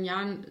vergangenen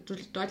Jahren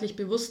deutlich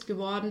bewusst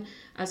geworden,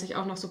 als ich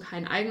auch noch so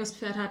kein eigenes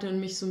Pferd hatte und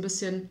mich so ein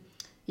bisschen,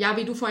 ja,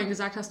 wie du vorhin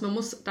gesagt hast, man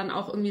muss dann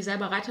auch irgendwie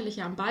selber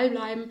reiterlich am Ball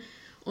bleiben.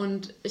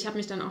 Und ich habe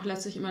mich dann auch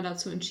letztlich immer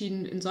dazu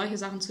entschieden, in solche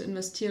Sachen zu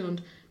investieren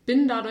und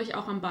bin dadurch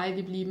auch am Ball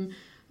geblieben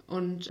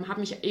und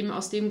habe mich eben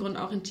aus dem Grund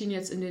auch entschieden,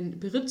 jetzt in den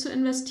Beritt zu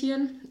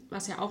investieren,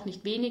 was ja auch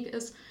nicht wenig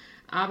ist.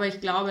 Aber ich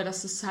glaube,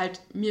 dass es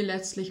halt mir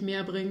letztlich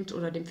mehr bringt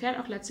oder dem Pferd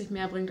auch letztlich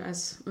mehr bringt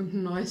als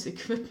irgendein neues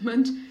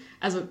Equipment.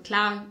 Also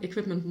klar,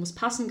 Equipment muss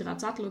passen, gerade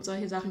Sattel und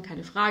solche Sachen,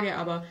 keine Frage,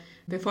 aber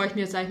bevor ich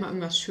mir jetzt, sag ich mal,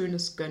 irgendwas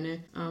Schönes gönne.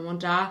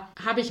 Und da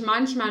habe ich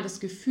manchmal das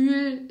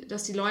Gefühl,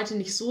 dass die Leute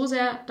nicht so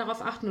sehr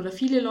darauf achten oder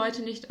viele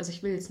Leute nicht. Also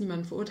ich will jetzt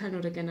niemanden verurteilen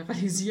oder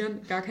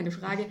generalisieren, gar keine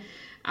Frage.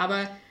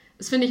 Aber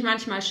das finde ich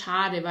manchmal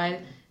schade, weil,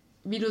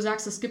 wie du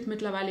sagst, es gibt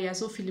mittlerweile ja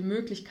so viele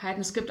Möglichkeiten.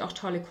 Es gibt auch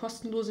tolle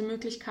kostenlose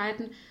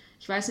Möglichkeiten.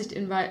 Ich weiß nicht,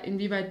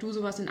 inwieweit du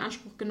sowas in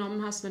Anspruch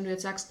genommen hast, wenn du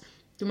jetzt sagst,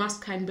 du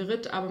machst keinen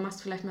Beritt, aber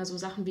machst vielleicht mal so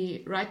Sachen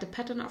wie Ride the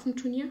Pattern auf dem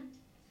Turnier.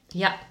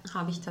 Ja,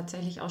 habe ich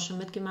tatsächlich auch schon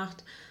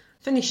mitgemacht.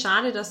 Finde ich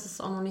schade, dass es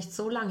auch noch nicht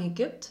so lange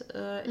gibt.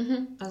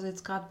 Also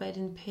jetzt gerade bei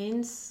den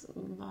Paints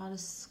war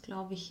das,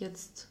 glaube ich,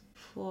 jetzt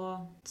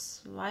vor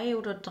 2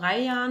 oder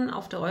 3 Jahren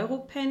auf der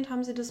Europaint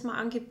haben sie das mal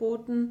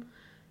angeboten.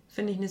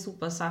 Finde ich eine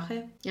super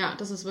Sache. Ja,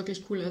 das ist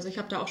wirklich cool. Also ich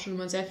habe da auch schon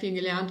immer sehr viel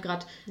gelernt,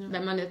 gerade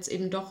wenn man jetzt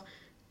eben doch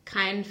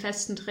keinen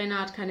festen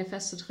Trainer hat, keine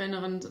feste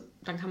Trainerin,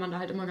 dann kann man da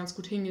halt immer ganz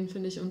gut hingehen,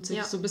 finde ich, und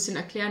sich so ein bisschen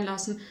erklären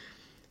lassen,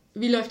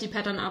 wie läuft die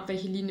Pattern ab,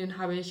 welche Linien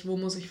habe ich, wo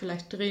muss ich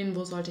vielleicht drehen,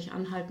 wo sollte ich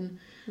anhalten.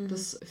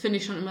 Das finde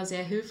ich schon immer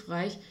sehr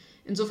hilfreich.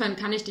 Insofern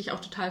kann ich dich auch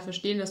total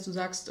verstehen, dass du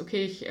sagst,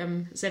 okay, ich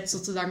setze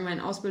sozusagen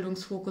meinen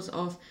Ausbildungsfokus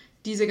auf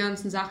diese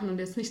ganzen Sachen und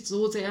jetzt nicht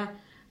so sehr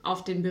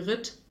auf den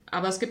Beritt.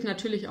 Aber es gibt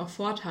natürlich auch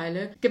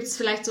Vorteile. Gibt es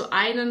vielleicht so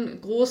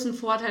einen großen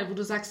Vorteil, wo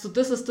du sagst, so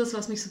das ist das,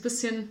 was mich so ein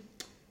bisschen,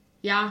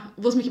 ja,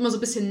 wo es mich immer so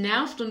ein bisschen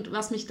nervt und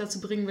was mich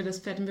dazu bringen will, das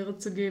Pferd im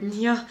Beritt zu geben?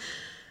 Ja,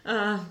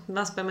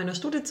 was bei meiner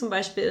Stute zum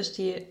Beispiel ist,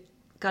 die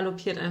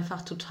galoppiert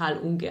einfach total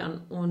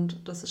ungern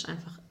und das ist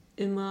einfach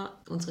immer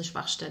unsere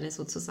Schwachstelle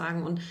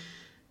sozusagen. Und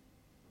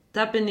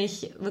da bin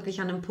ich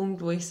wirklich an einem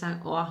Punkt, wo ich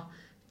sage, oh,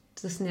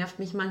 das nervt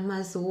mich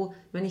manchmal so,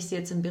 wenn ich sie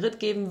jetzt im Beritt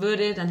geben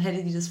würde, dann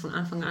hätte die das von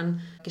Anfang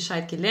an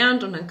gescheit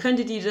gelernt und dann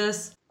könnte die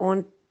das.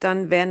 Und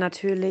dann wäre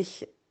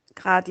natürlich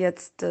gerade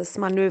jetzt das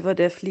Manöver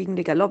der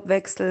fliegende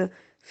Galoppwechsel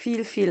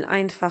viel, viel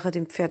einfacher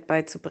dem Pferd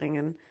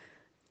beizubringen.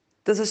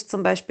 Das ist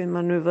zum Beispiel ein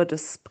Manöver,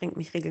 das bringt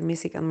mich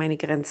regelmäßig an meine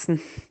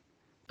Grenzen.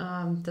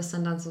 Das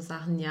sind dann so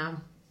Sachen,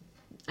 ja,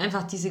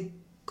 einfach diese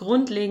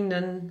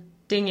grundlegenden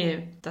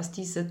Dinge, dass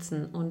die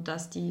sitzen und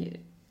dass die,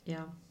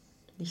 ja,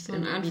 nicht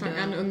von Anfang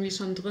an irgendwie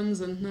schon drin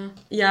sind, ne?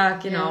 Ja,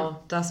 genau.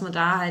 Ja. Dass man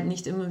da halt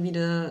nicht immer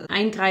wieder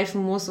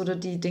eingreifen muss oder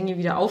die Dinge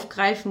wieder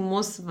aufgreifen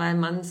muss, weil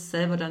man es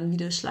selber dann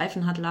wieder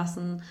schleifen hat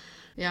lassen.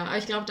 Ja, aber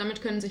ich glaube,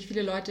 damit können sich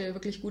viele Leute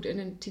wirklich gut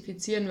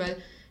identifizieren, weil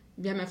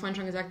wir haben ja vorhin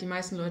schon gesagt, die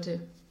meisten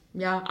Leute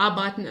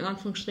arbeiten in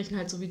Anführungsstrichen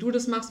halt so, wie du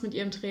das machst mit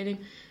ihrem Training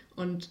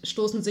und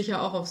stoßen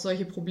sicher auch auf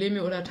solche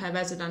Probleme oder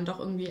teilweise dann doch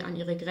irgendwie an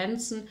ihre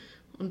Grenzen.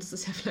 Und es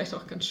ist ja vielleicht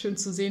auch ganz schön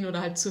zu sehen oder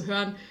halt zu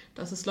hören,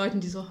 dass es Leuten,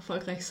 die so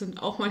erfolgreich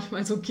sind, auch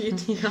manchmal so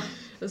geht. Ja.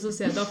 Das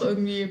ist ja doch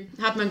irgendwie,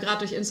 hat man gerade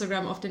durch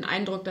Instagram oft den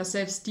Eindruck, dass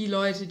selbst die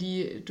Leute,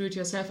 die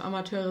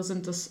Do-it-yourself-Amateure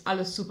sind, das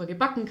alles super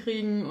gebacken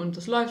kriegen und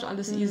das läuft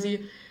alles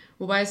easy.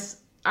 Wobei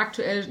es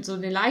aktuell so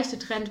eine leichte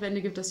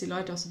Trendwende gibt, dass die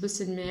Leute auch so ein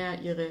bisschen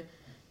mehr ihre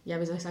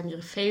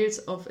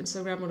Fails auf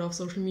Instagram oder auf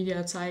Social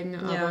Media zeigen.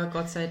 Aber, ja,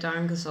 Gott sei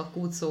Dank, ist auch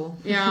gut so.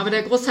 Ja, aber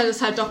der Großteil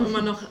ist halt doch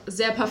immer noch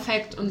sehr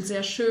perfekt und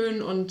sehr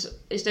schön und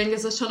ich denke,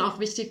 es ist schon auch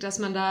wichtig, dass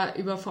man da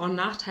über Vor- und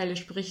Nachteile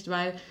spricht,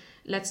 weil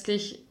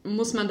letztlich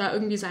muss man da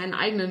irgendwie seinen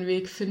eigenen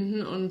Weg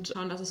finden und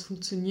schauen, dass es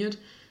funktioniert.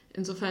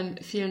 Insofern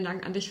vielen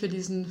Dank an dich für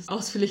diesen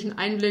ausführlichen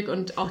Einblick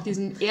und auch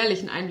diesen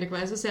ehrlichen Einblick,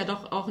 weil es ist ja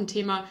doch auch ein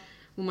Thema,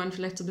 wo man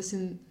vielleicht so ein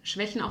bisschen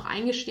Schwächen auch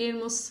eingestehen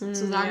muss,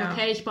 zu sagen,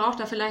 okay, ich brauche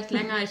da vielleicht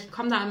länger, ich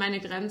komme da an meine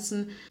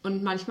Grenzen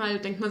und manchmal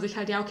denkt man sich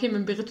halt, ja, okay, mit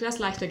dem Beritt wäre es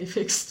leichter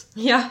gefixt.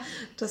 Ja,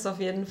 das auf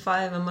jeden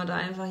Fall, wenn man da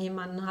einfach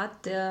jemanden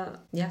hat,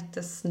 der, ja,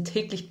 das ein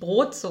täglich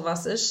Brot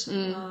sowas ist,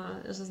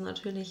 ist es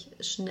natürlich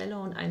schneller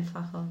und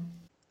einfacher.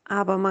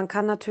 Aber man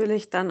kann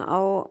natürlich dann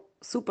auch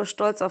super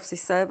stolz auf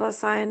sich selber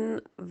sein,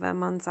 wenn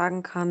man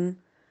sagen kann,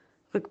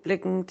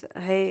 rückblickend,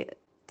 hey,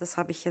 das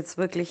habe ich jetzt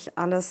wirklich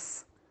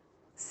alles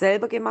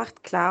selber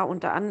gemacht, klar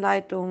unter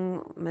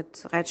Anleitung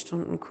mit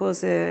Reitstunden,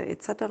 Kurse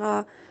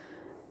etc.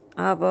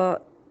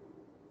 Aber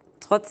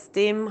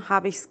trotzdem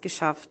habe ich es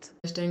geschafft.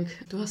 Ich denke,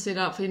 du hast dir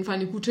da auf jeden Fall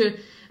eine gute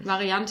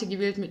Variante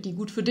gewählt, die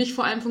gut für dich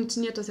vor allem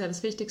funktioniert. Das ist ja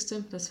das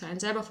Wichtigste, dass es für einen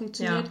selber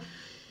funktioniert. Ja.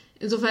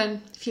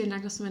 Insofern vielen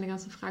Dank, dass du meine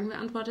ganzen Fragen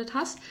beantwortet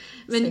hast.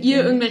 Wenn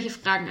ihr irgendwelche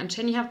Fragen an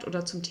Jenny habt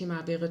oder zum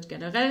Thema Beritt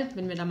generell,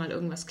 wenn wir da mal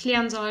irgendwas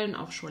klären sollen,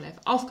 auf ShowLife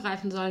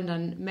aufgreifen sollen,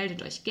 dann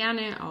meldet euch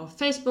gerne auf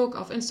Facebook,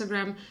 auf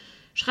Instagram,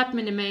 schreibt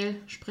mir eine Mail,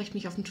 sprecht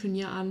mich auf dem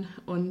Turnier an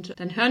und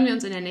dann hören wir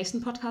uns in der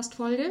nächsten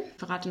Podcast-Folge. Ich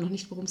verrate noch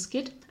nicht, worum es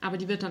geht, aber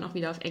die wird dann auch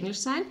wieder auf Englisch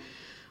sein.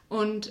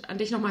 Und an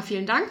dich nochmal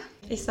vielen Dank.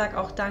 Ich sage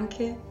auch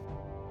danke.